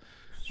stuff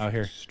out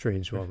here.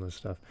 Strange wellness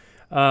stuff.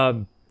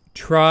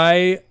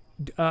 Try,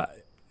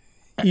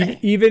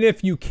 even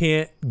if you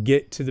can't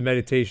get to the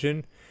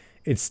meditation,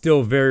 it's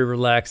still very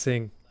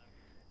relaxing.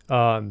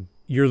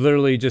 You're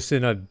literally just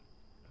in a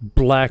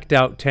blacked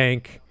out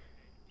tank.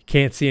 You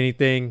can't see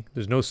anything.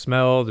 There's no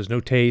smell. There's no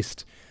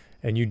taste.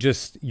 And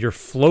you're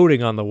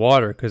floating on the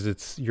water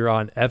because you're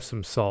on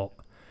Epsom salt,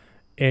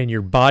 and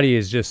your body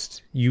is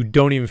just, you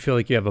don't even feel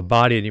like you have a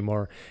body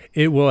anymore.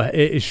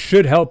 It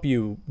should help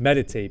you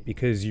meditate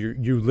because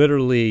you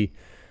literally,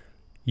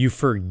 you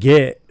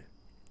forget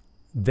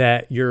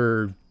that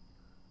you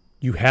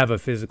have a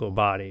physical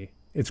body.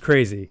 It's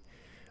crazy.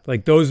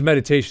 Like those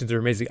meditations are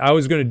amazing. I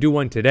was going to do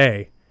one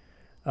today,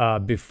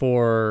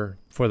 for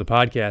the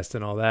podcast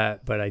and all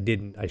that, but I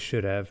didn't. I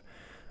should have.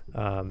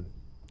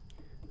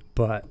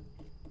 But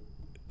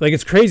like,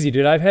 it's crazy,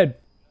 dude. I've had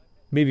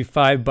maybe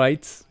 5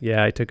 bites.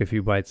 Yeah, I took a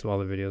few bites while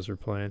the videos were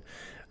playing.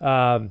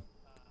 I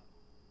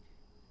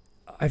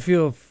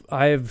feel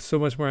I have so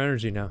much more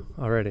energy now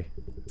already.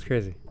 It's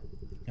crazy.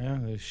 Yeah,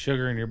 there's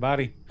sugar in your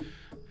body.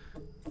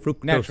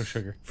 Fructose. Natural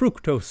sugar.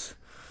 Fructose.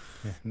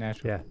 Yeah,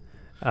 natural.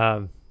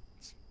 Yeah.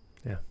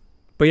 Yeah.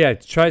 But yeah,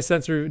 try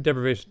sensory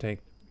deprivation tank.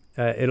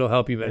 It'll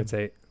help you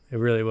meditate. It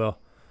really will.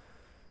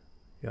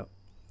 Yep.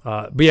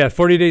 But yeah,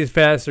 40 days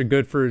fast are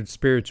good for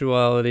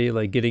spirituality,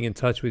 like getting in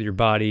touch with your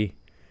body.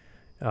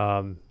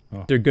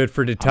 They're good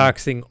for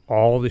detoxing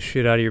all the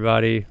shit out of your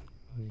body.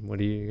 What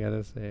do you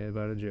gotta say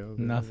about a joke?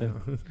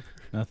 Nothing.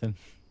 Nothing.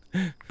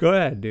 Go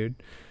ahead, dude.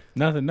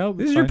 Nothing. No.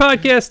 This is your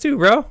podcast too,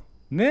 bro.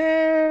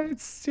 Nah,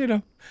 it's, you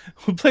know,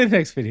 we'll play the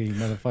next video, you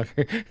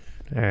motherfucker.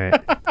 All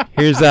right.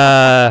 Here's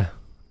the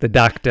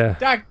doctor.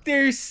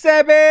 Dr.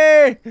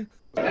 Sebi!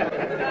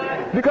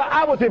 Because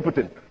I was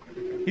impotent.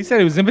 He said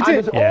he was impotent?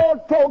 And this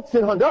old folks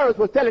in Honduras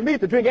was telling me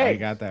to drink eggs. You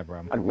got that,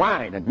 bro. And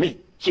wine and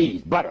meat,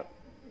 cheese, butter.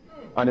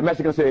 And the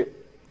Mexicans say,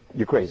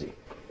 you're crazy.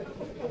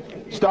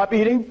 Stop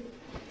eating,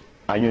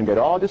 and you can get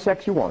all the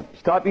sex you want.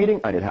 Stop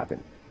eating, and it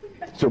happened.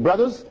 So,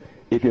 brothers,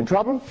 if you're in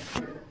trouble,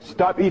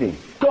 stop eating.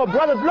 So,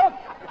 brothers, look,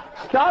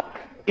 stop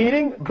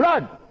eating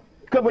blood.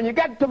 Because when you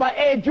get to my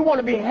age, you want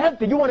to be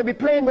healthy. You want to be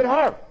playing with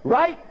her,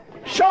 right?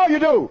 Sure you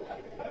do.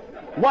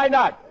 Why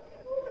not?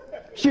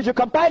 She's your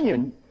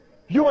companion.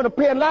 You want to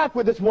play and laugh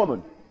with this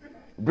woman.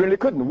 Really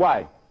couldn't.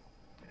 Why?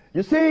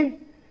 You see,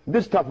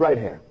 this stuff right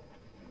here.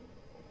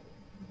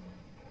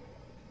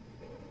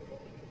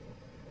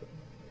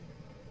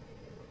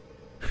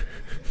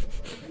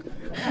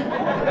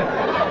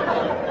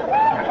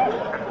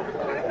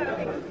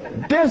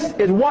 This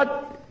is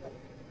what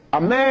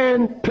a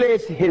man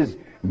plays his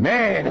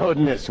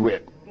manhoodness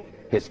with.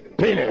 His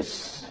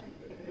penis.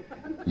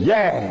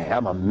 Yeah,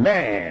 I'm a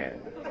man.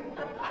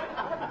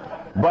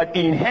 But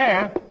in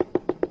here,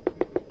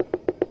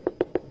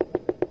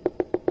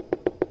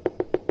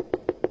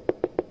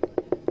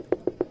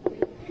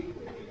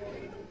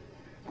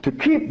 to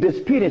keep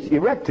this penis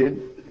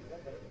erected,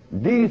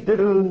 these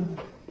little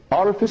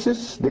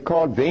orifices, they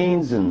call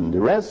veins and the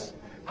rest,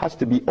 has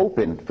to be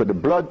opened for the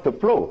blood to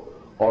flow,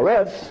 or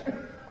else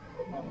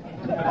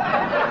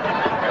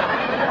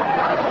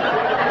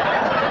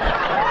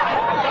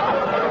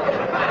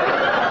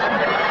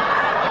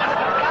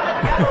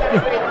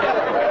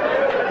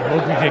I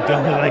hope you get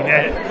going like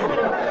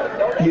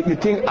that. You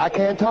think I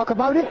can't talk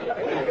about it?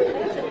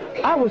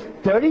 I was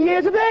 30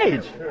 years of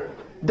age.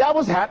 That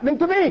was happening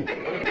to me.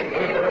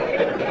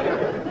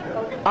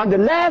 And the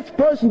last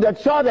person that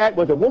saw that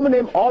was a woman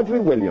named Audrey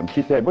Williams.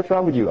 She said, what's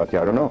wrong with you? I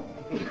said, I don't know.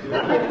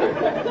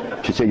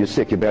 She said, you're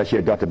sick. You better see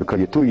a doctor because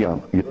you're too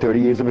young. You're 30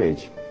 years of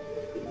age.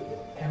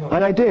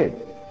 And I did.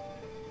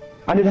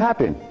 And it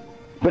happened.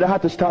 But I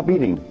had to stop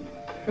eating.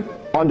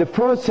 On the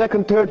 1st,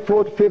 2nd, 3rd,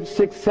 4th, 5th,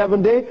 6th,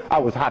 7th day, I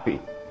was happy.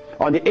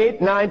 On the 8th,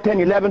 9th,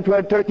 10th, 11th,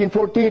 12th, 13th,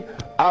 14th,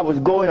 I was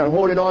going and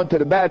holding on to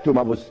the bathroom.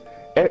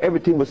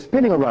 Everything was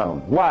spinning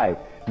around. Why?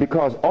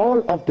 Because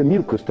all of the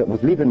mucus that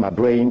was leaving my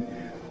brain,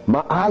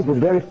 my eyes were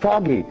very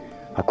foggy.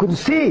 I couldn't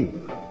see.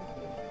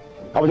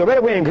 I was already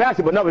wearing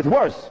glasses, but now it's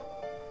worse.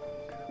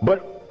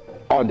 But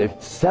on the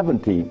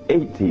 17th,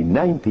 18th,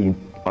 19th,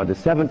 on the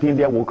 17th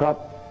day I woke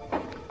up,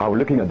 I was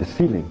looking at the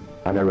ceiling,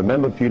 and I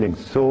remember feeling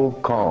so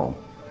calm.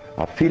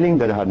 A feeling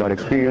that I had not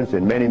experienced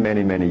in many,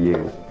 many, many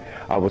years.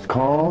 I was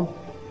calm.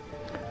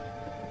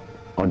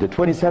 On the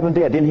 27th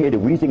day, I didn't hear the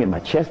wheezing in my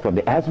chest from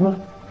the asthma.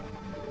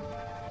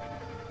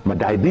 My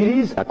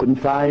diabetes, I couldn't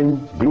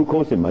find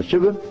glucose in my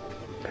sugar.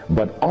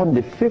 But on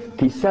the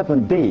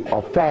 57th day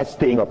of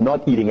fasting, of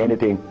not eating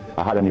anything,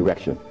 I had an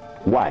erection.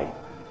 Why?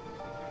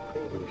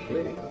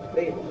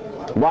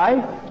 Why?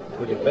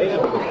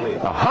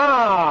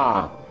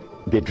 Aha!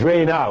 They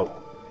drain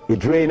out. They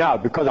drain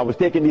out because I was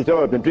taking these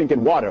herbs and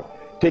drinking water.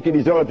 Taking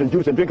these herbs and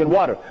juice and drinking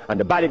water. And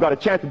the body got a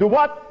chance to do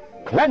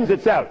what? Cleanse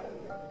itself.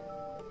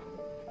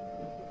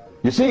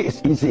 You see,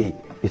 it's easy.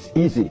 It's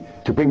easy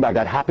to bring back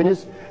that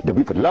happiness that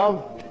we could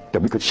love,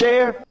 that we could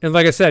share. And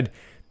like I said,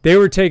 they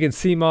were taking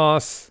sea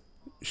moss,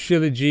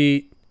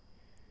 shilajit,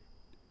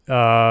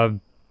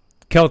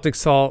 Celtic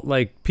salt.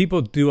 Like,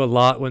 people do a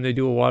lot when they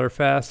do a water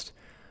fast.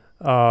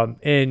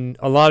 And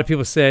a lot of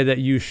people say that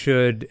you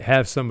should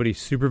have somebody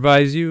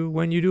supervise you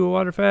when you do a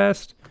water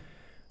fast.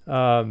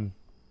 I'm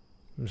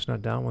just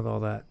not down with all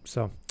that.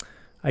 So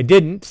I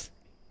didn't.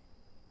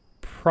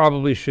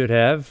 Probably should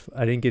have.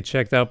 I didn't get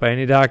checked out by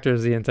any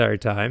doctors the entire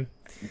time.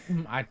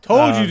 I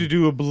told you to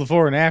do a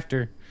before and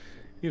after.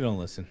 You don't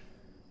listen.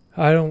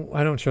 I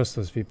don't trust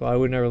those people. I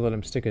would never let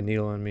them stick a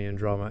needle in me and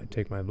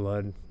take my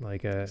blood.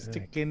 Like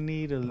stick a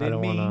needle in me. I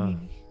don't want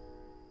to,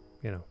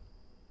 you know.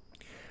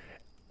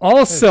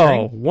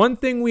 Also, one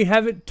thing we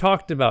haven't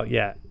talked about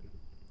yet.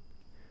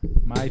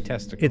 My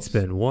testicles. It's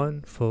been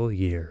 1 full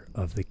year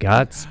of the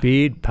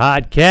Godspeed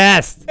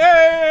podcast.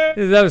 Hey!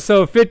 This is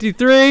episode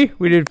 53.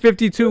 We did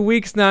 52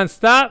 weeks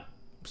nonstop.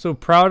 So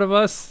proud of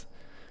us.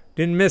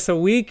 Didn't miss a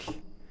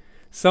week.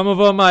 Some of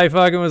them I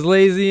fucking was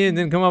lazy and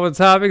didn't come up with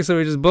topics, so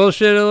we just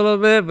bullshit a little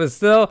bit, but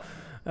still.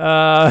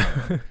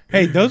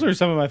 Hey, those were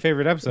some of my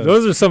favorite episodes.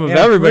 Those are some of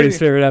everybody's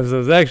favorite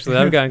episodes, actually.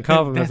 I've gotten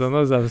compliments on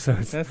those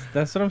episodes.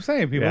 That's what I'm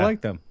saying. People like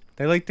them.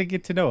 They like to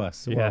get to know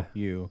us. Yeah. Well,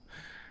 you.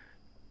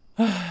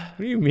 What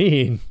do you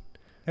mean?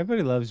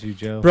 Everybody loves you,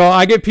 Joe. Bro,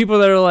 I get people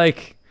that are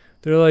like,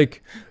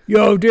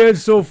 yo,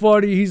 Dad's so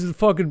funny. He's the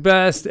fucking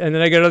best. And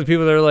then I get other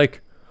people that are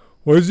like,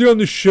 why is he on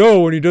the show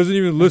when he doesn't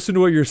even listen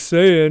to what you're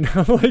saying?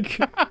 I'm like,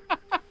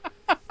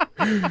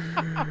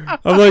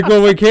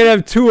 well, we can't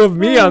have two of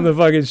me on the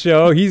fucking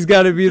show. He's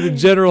got to be the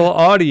general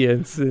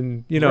audience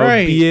and, you know,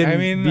 be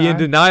in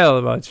denial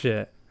about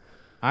shit.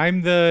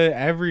 I'm the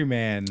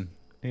everyman,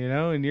 you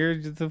know, and you're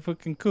just a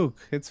fucking kook.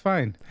 It's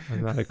fine.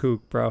 I'm not a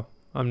kook, bro.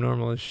 I'm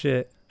normal as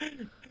shit.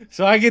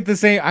 So I get the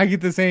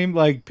same,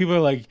 like, people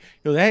are like,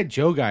 yo, that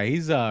Joe guy,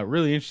 he's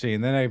really interesting.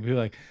 And then I'd be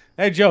like,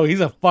 that Joe,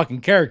 he's a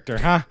fucking character,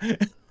 huh?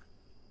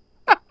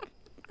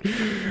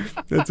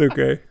 That's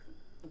okay.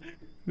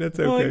 That's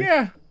okay. Well,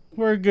 yeah,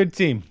 we're a good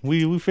team.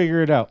 We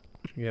figure it out.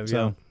 Yeah.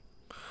 So,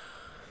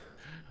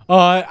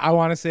 I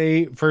want to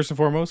say first and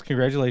foremost,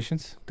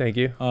 congratulations. Thank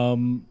you.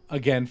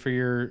 Again for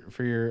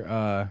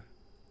your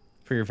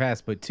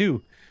fast, but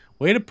two,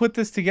 way to put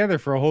this together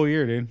for a whole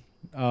year, dude.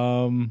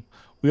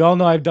 We all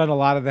know I've done a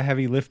lot of the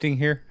heavy lifting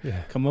here.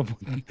 Yeah. Coming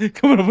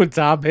up with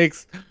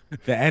topics,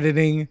 the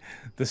editing,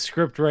 the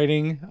script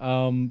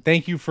writing.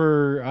 Thank you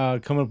for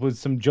coming up with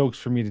some jokes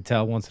for me to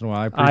tell once in a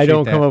while. I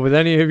don't come up with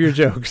any of your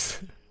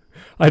jokes.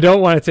 I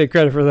don't want to take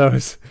credit for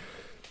those.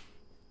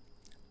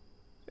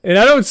 And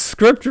I don't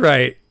script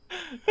write.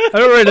 I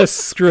don't write us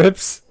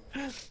scripts.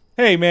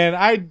 Hey man,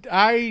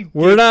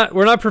 we're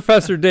not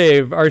Professor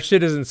Dave. Our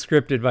shit isn't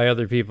scripted by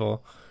other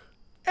people.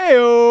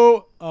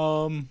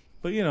 Heyo.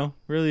 But you know,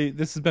 really,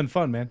 this has been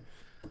fun, man.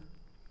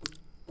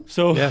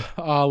 So,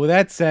 with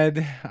that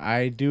said,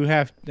 I do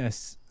have to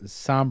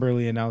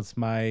somberly announce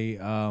my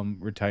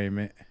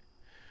retirement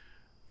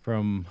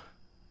from.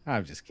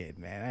 I'm just kidding,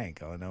 man. I ain't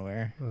going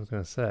nowhere. I was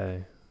gonna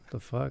say, the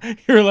fuck.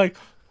 You're like.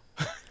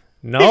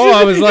 No,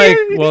 I was like,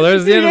 well,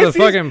 there's the end of the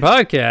fucking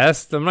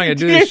podcast. I'm not gonna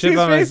do this shit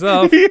by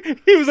myself.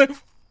 He was like.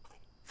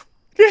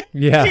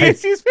 Yeah,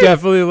 it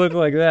definitely looked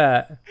like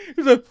that. He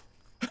was like.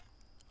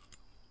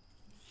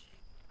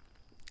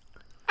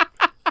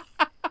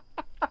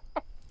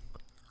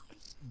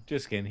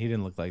 Just kidding. He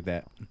didn't look like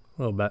that.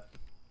 A little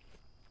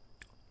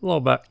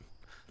bit.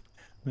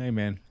 Hey,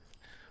 man.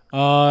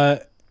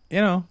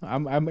 You know,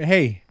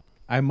 hey,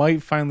 I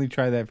might finally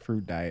try that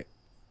fruit diet.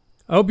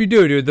 I hope you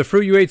do, dude. The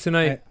fruit you ate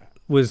tonight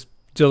was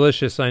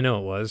delicious. I know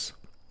it was.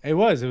 It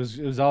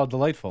was all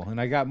delightful,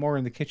 and I got more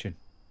in the kitchen.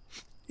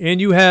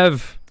 And you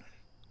have.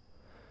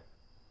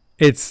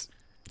 It's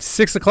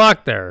 6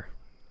 o'clock there.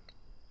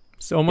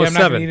 It's almost 7.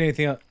 I'm not gonna eat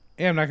anything else.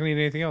 Yeah, I'm not gonna eat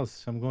anything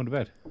else. I'm going to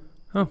bed.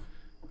 Oh,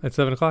 at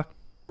 7 o'clock.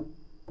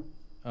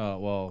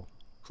 Well,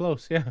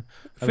 close. Yeah.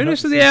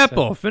 Finish the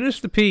apple. Finish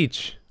the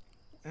peach.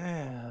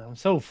 I'm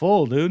so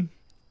full, dude.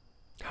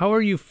 How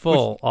are you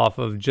full off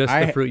of just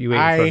the fruit you ate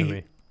in front of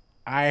me?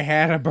 I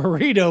had a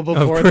burrito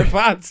before the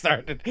pod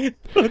started.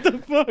 What the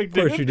fuck, dude?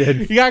 Of course you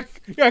did. You got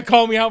to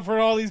call me out for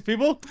all these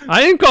people?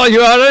 I didn't call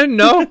you out. I didn't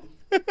know.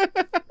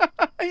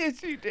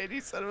 Yes, you did,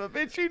 you son of a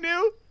bitch. You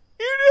knew.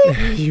 You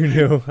knew. You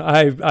knew.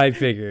 I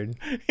figured.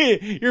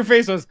 Your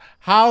face was,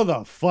 how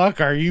the fuck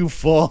are you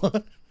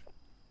full?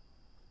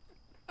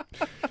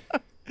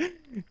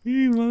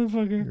 You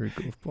motherfucker. You're a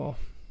goofball.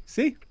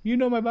 See? You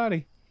know my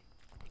body.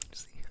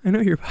 See? I know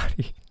your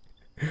body.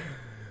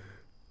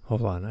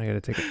 Hold on. I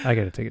gotta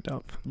take a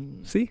dump.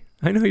 See?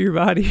 I know your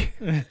body.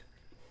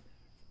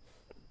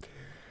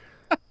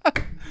 All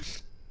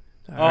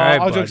right,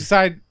 all jokes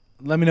aside,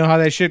 let me know how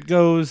that shit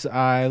goes.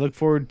 I look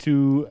forward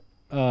to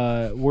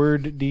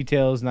word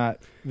details, not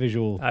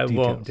visual I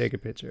details. won't take a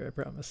picture, I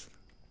promise.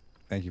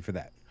 Thank you for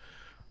that.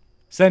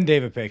 Send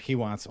Dave a pic. He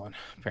wants one,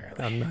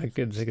 apparently. I'm not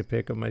going to take a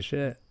pic of my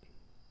shit.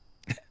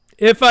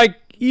 If I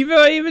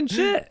even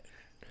shit.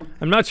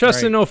 I'm not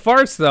trusting no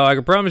farts, though. I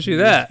can promise you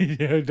that.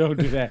 Yeah, don't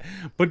do that.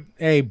 But,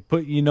 hey,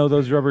 you know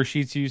those rubber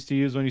sheets you used to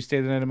use when you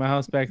stayed the night at my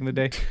house back in the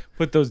day?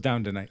 Put those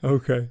down tonight.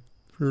 Okay.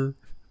 Sure.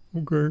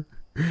 Okay.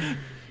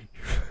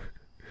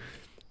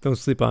 Don't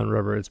sleep on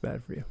rubber. It's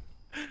bad for you.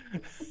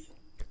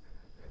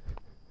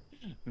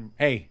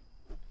 Hey,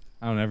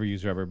 I don't ever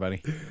use rubber,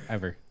 buddy.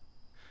 Ever.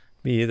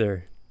 Me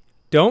either.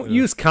 Don't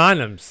use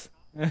condoms.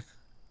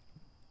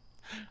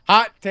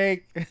 Hot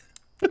take.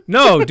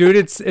 No,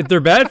 dude, they're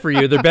bad for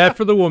you. They're bad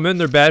for the woman.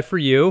 They're bad for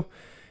you.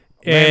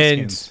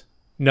 And Lambskins.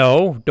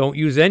 no, don't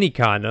use any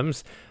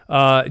condoms.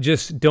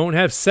 Just don't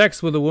have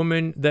sex with a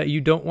woman that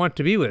you don't want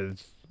to be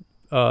with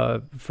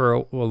for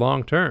a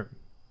long term.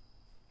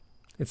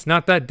 It's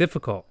not that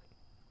difficult.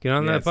 Get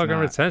on that fucking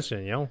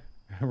retention, yo.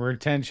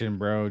 Retention,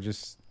 bro.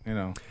 Just,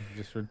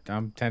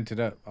 I'm tented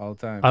up all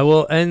the time. I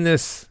will end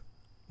this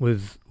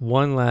with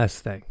one last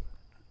thing.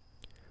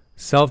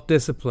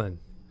 Self-discipline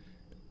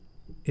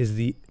is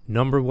the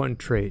number one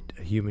trait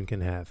a human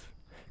can have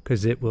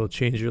because it will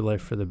change your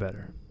life for the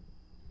better.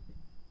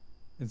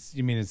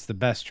 You mean it's the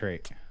best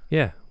trait?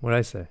 Yeah, what'd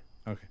I say?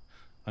 Okay.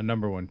 A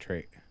number one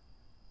trait.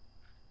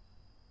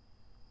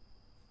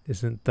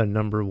 Isn't the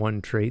number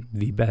one trait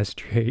the best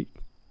trait?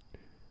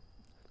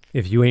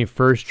 If you ain't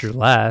first, you're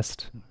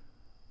last.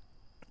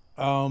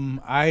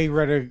 I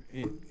read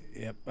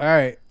yep. All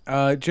right.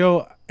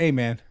 Joe, hey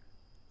man.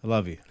 I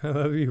love you. I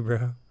love you,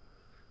 bro.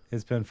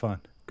 It's been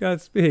fun.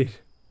 Godspeed.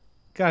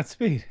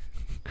 Godspeed.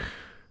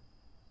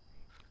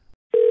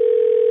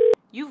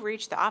 You've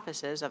reached the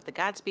offices of the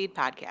Godspeed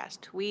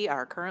podcast. We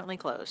are currently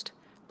closed.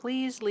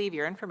 Please leave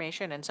your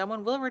information and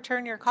someone will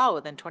return your call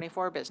within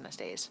 24 business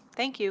days.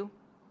 Thank you.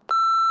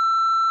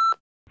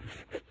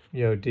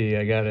 Yo, D,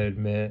 I gotta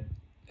admit,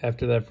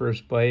 after that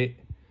first bite,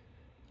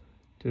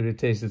 dude, it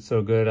tasted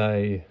so good.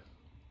 I'm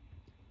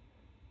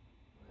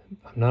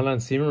not on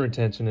semen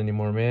retention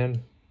anymore,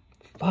 man.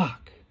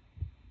 Fuck.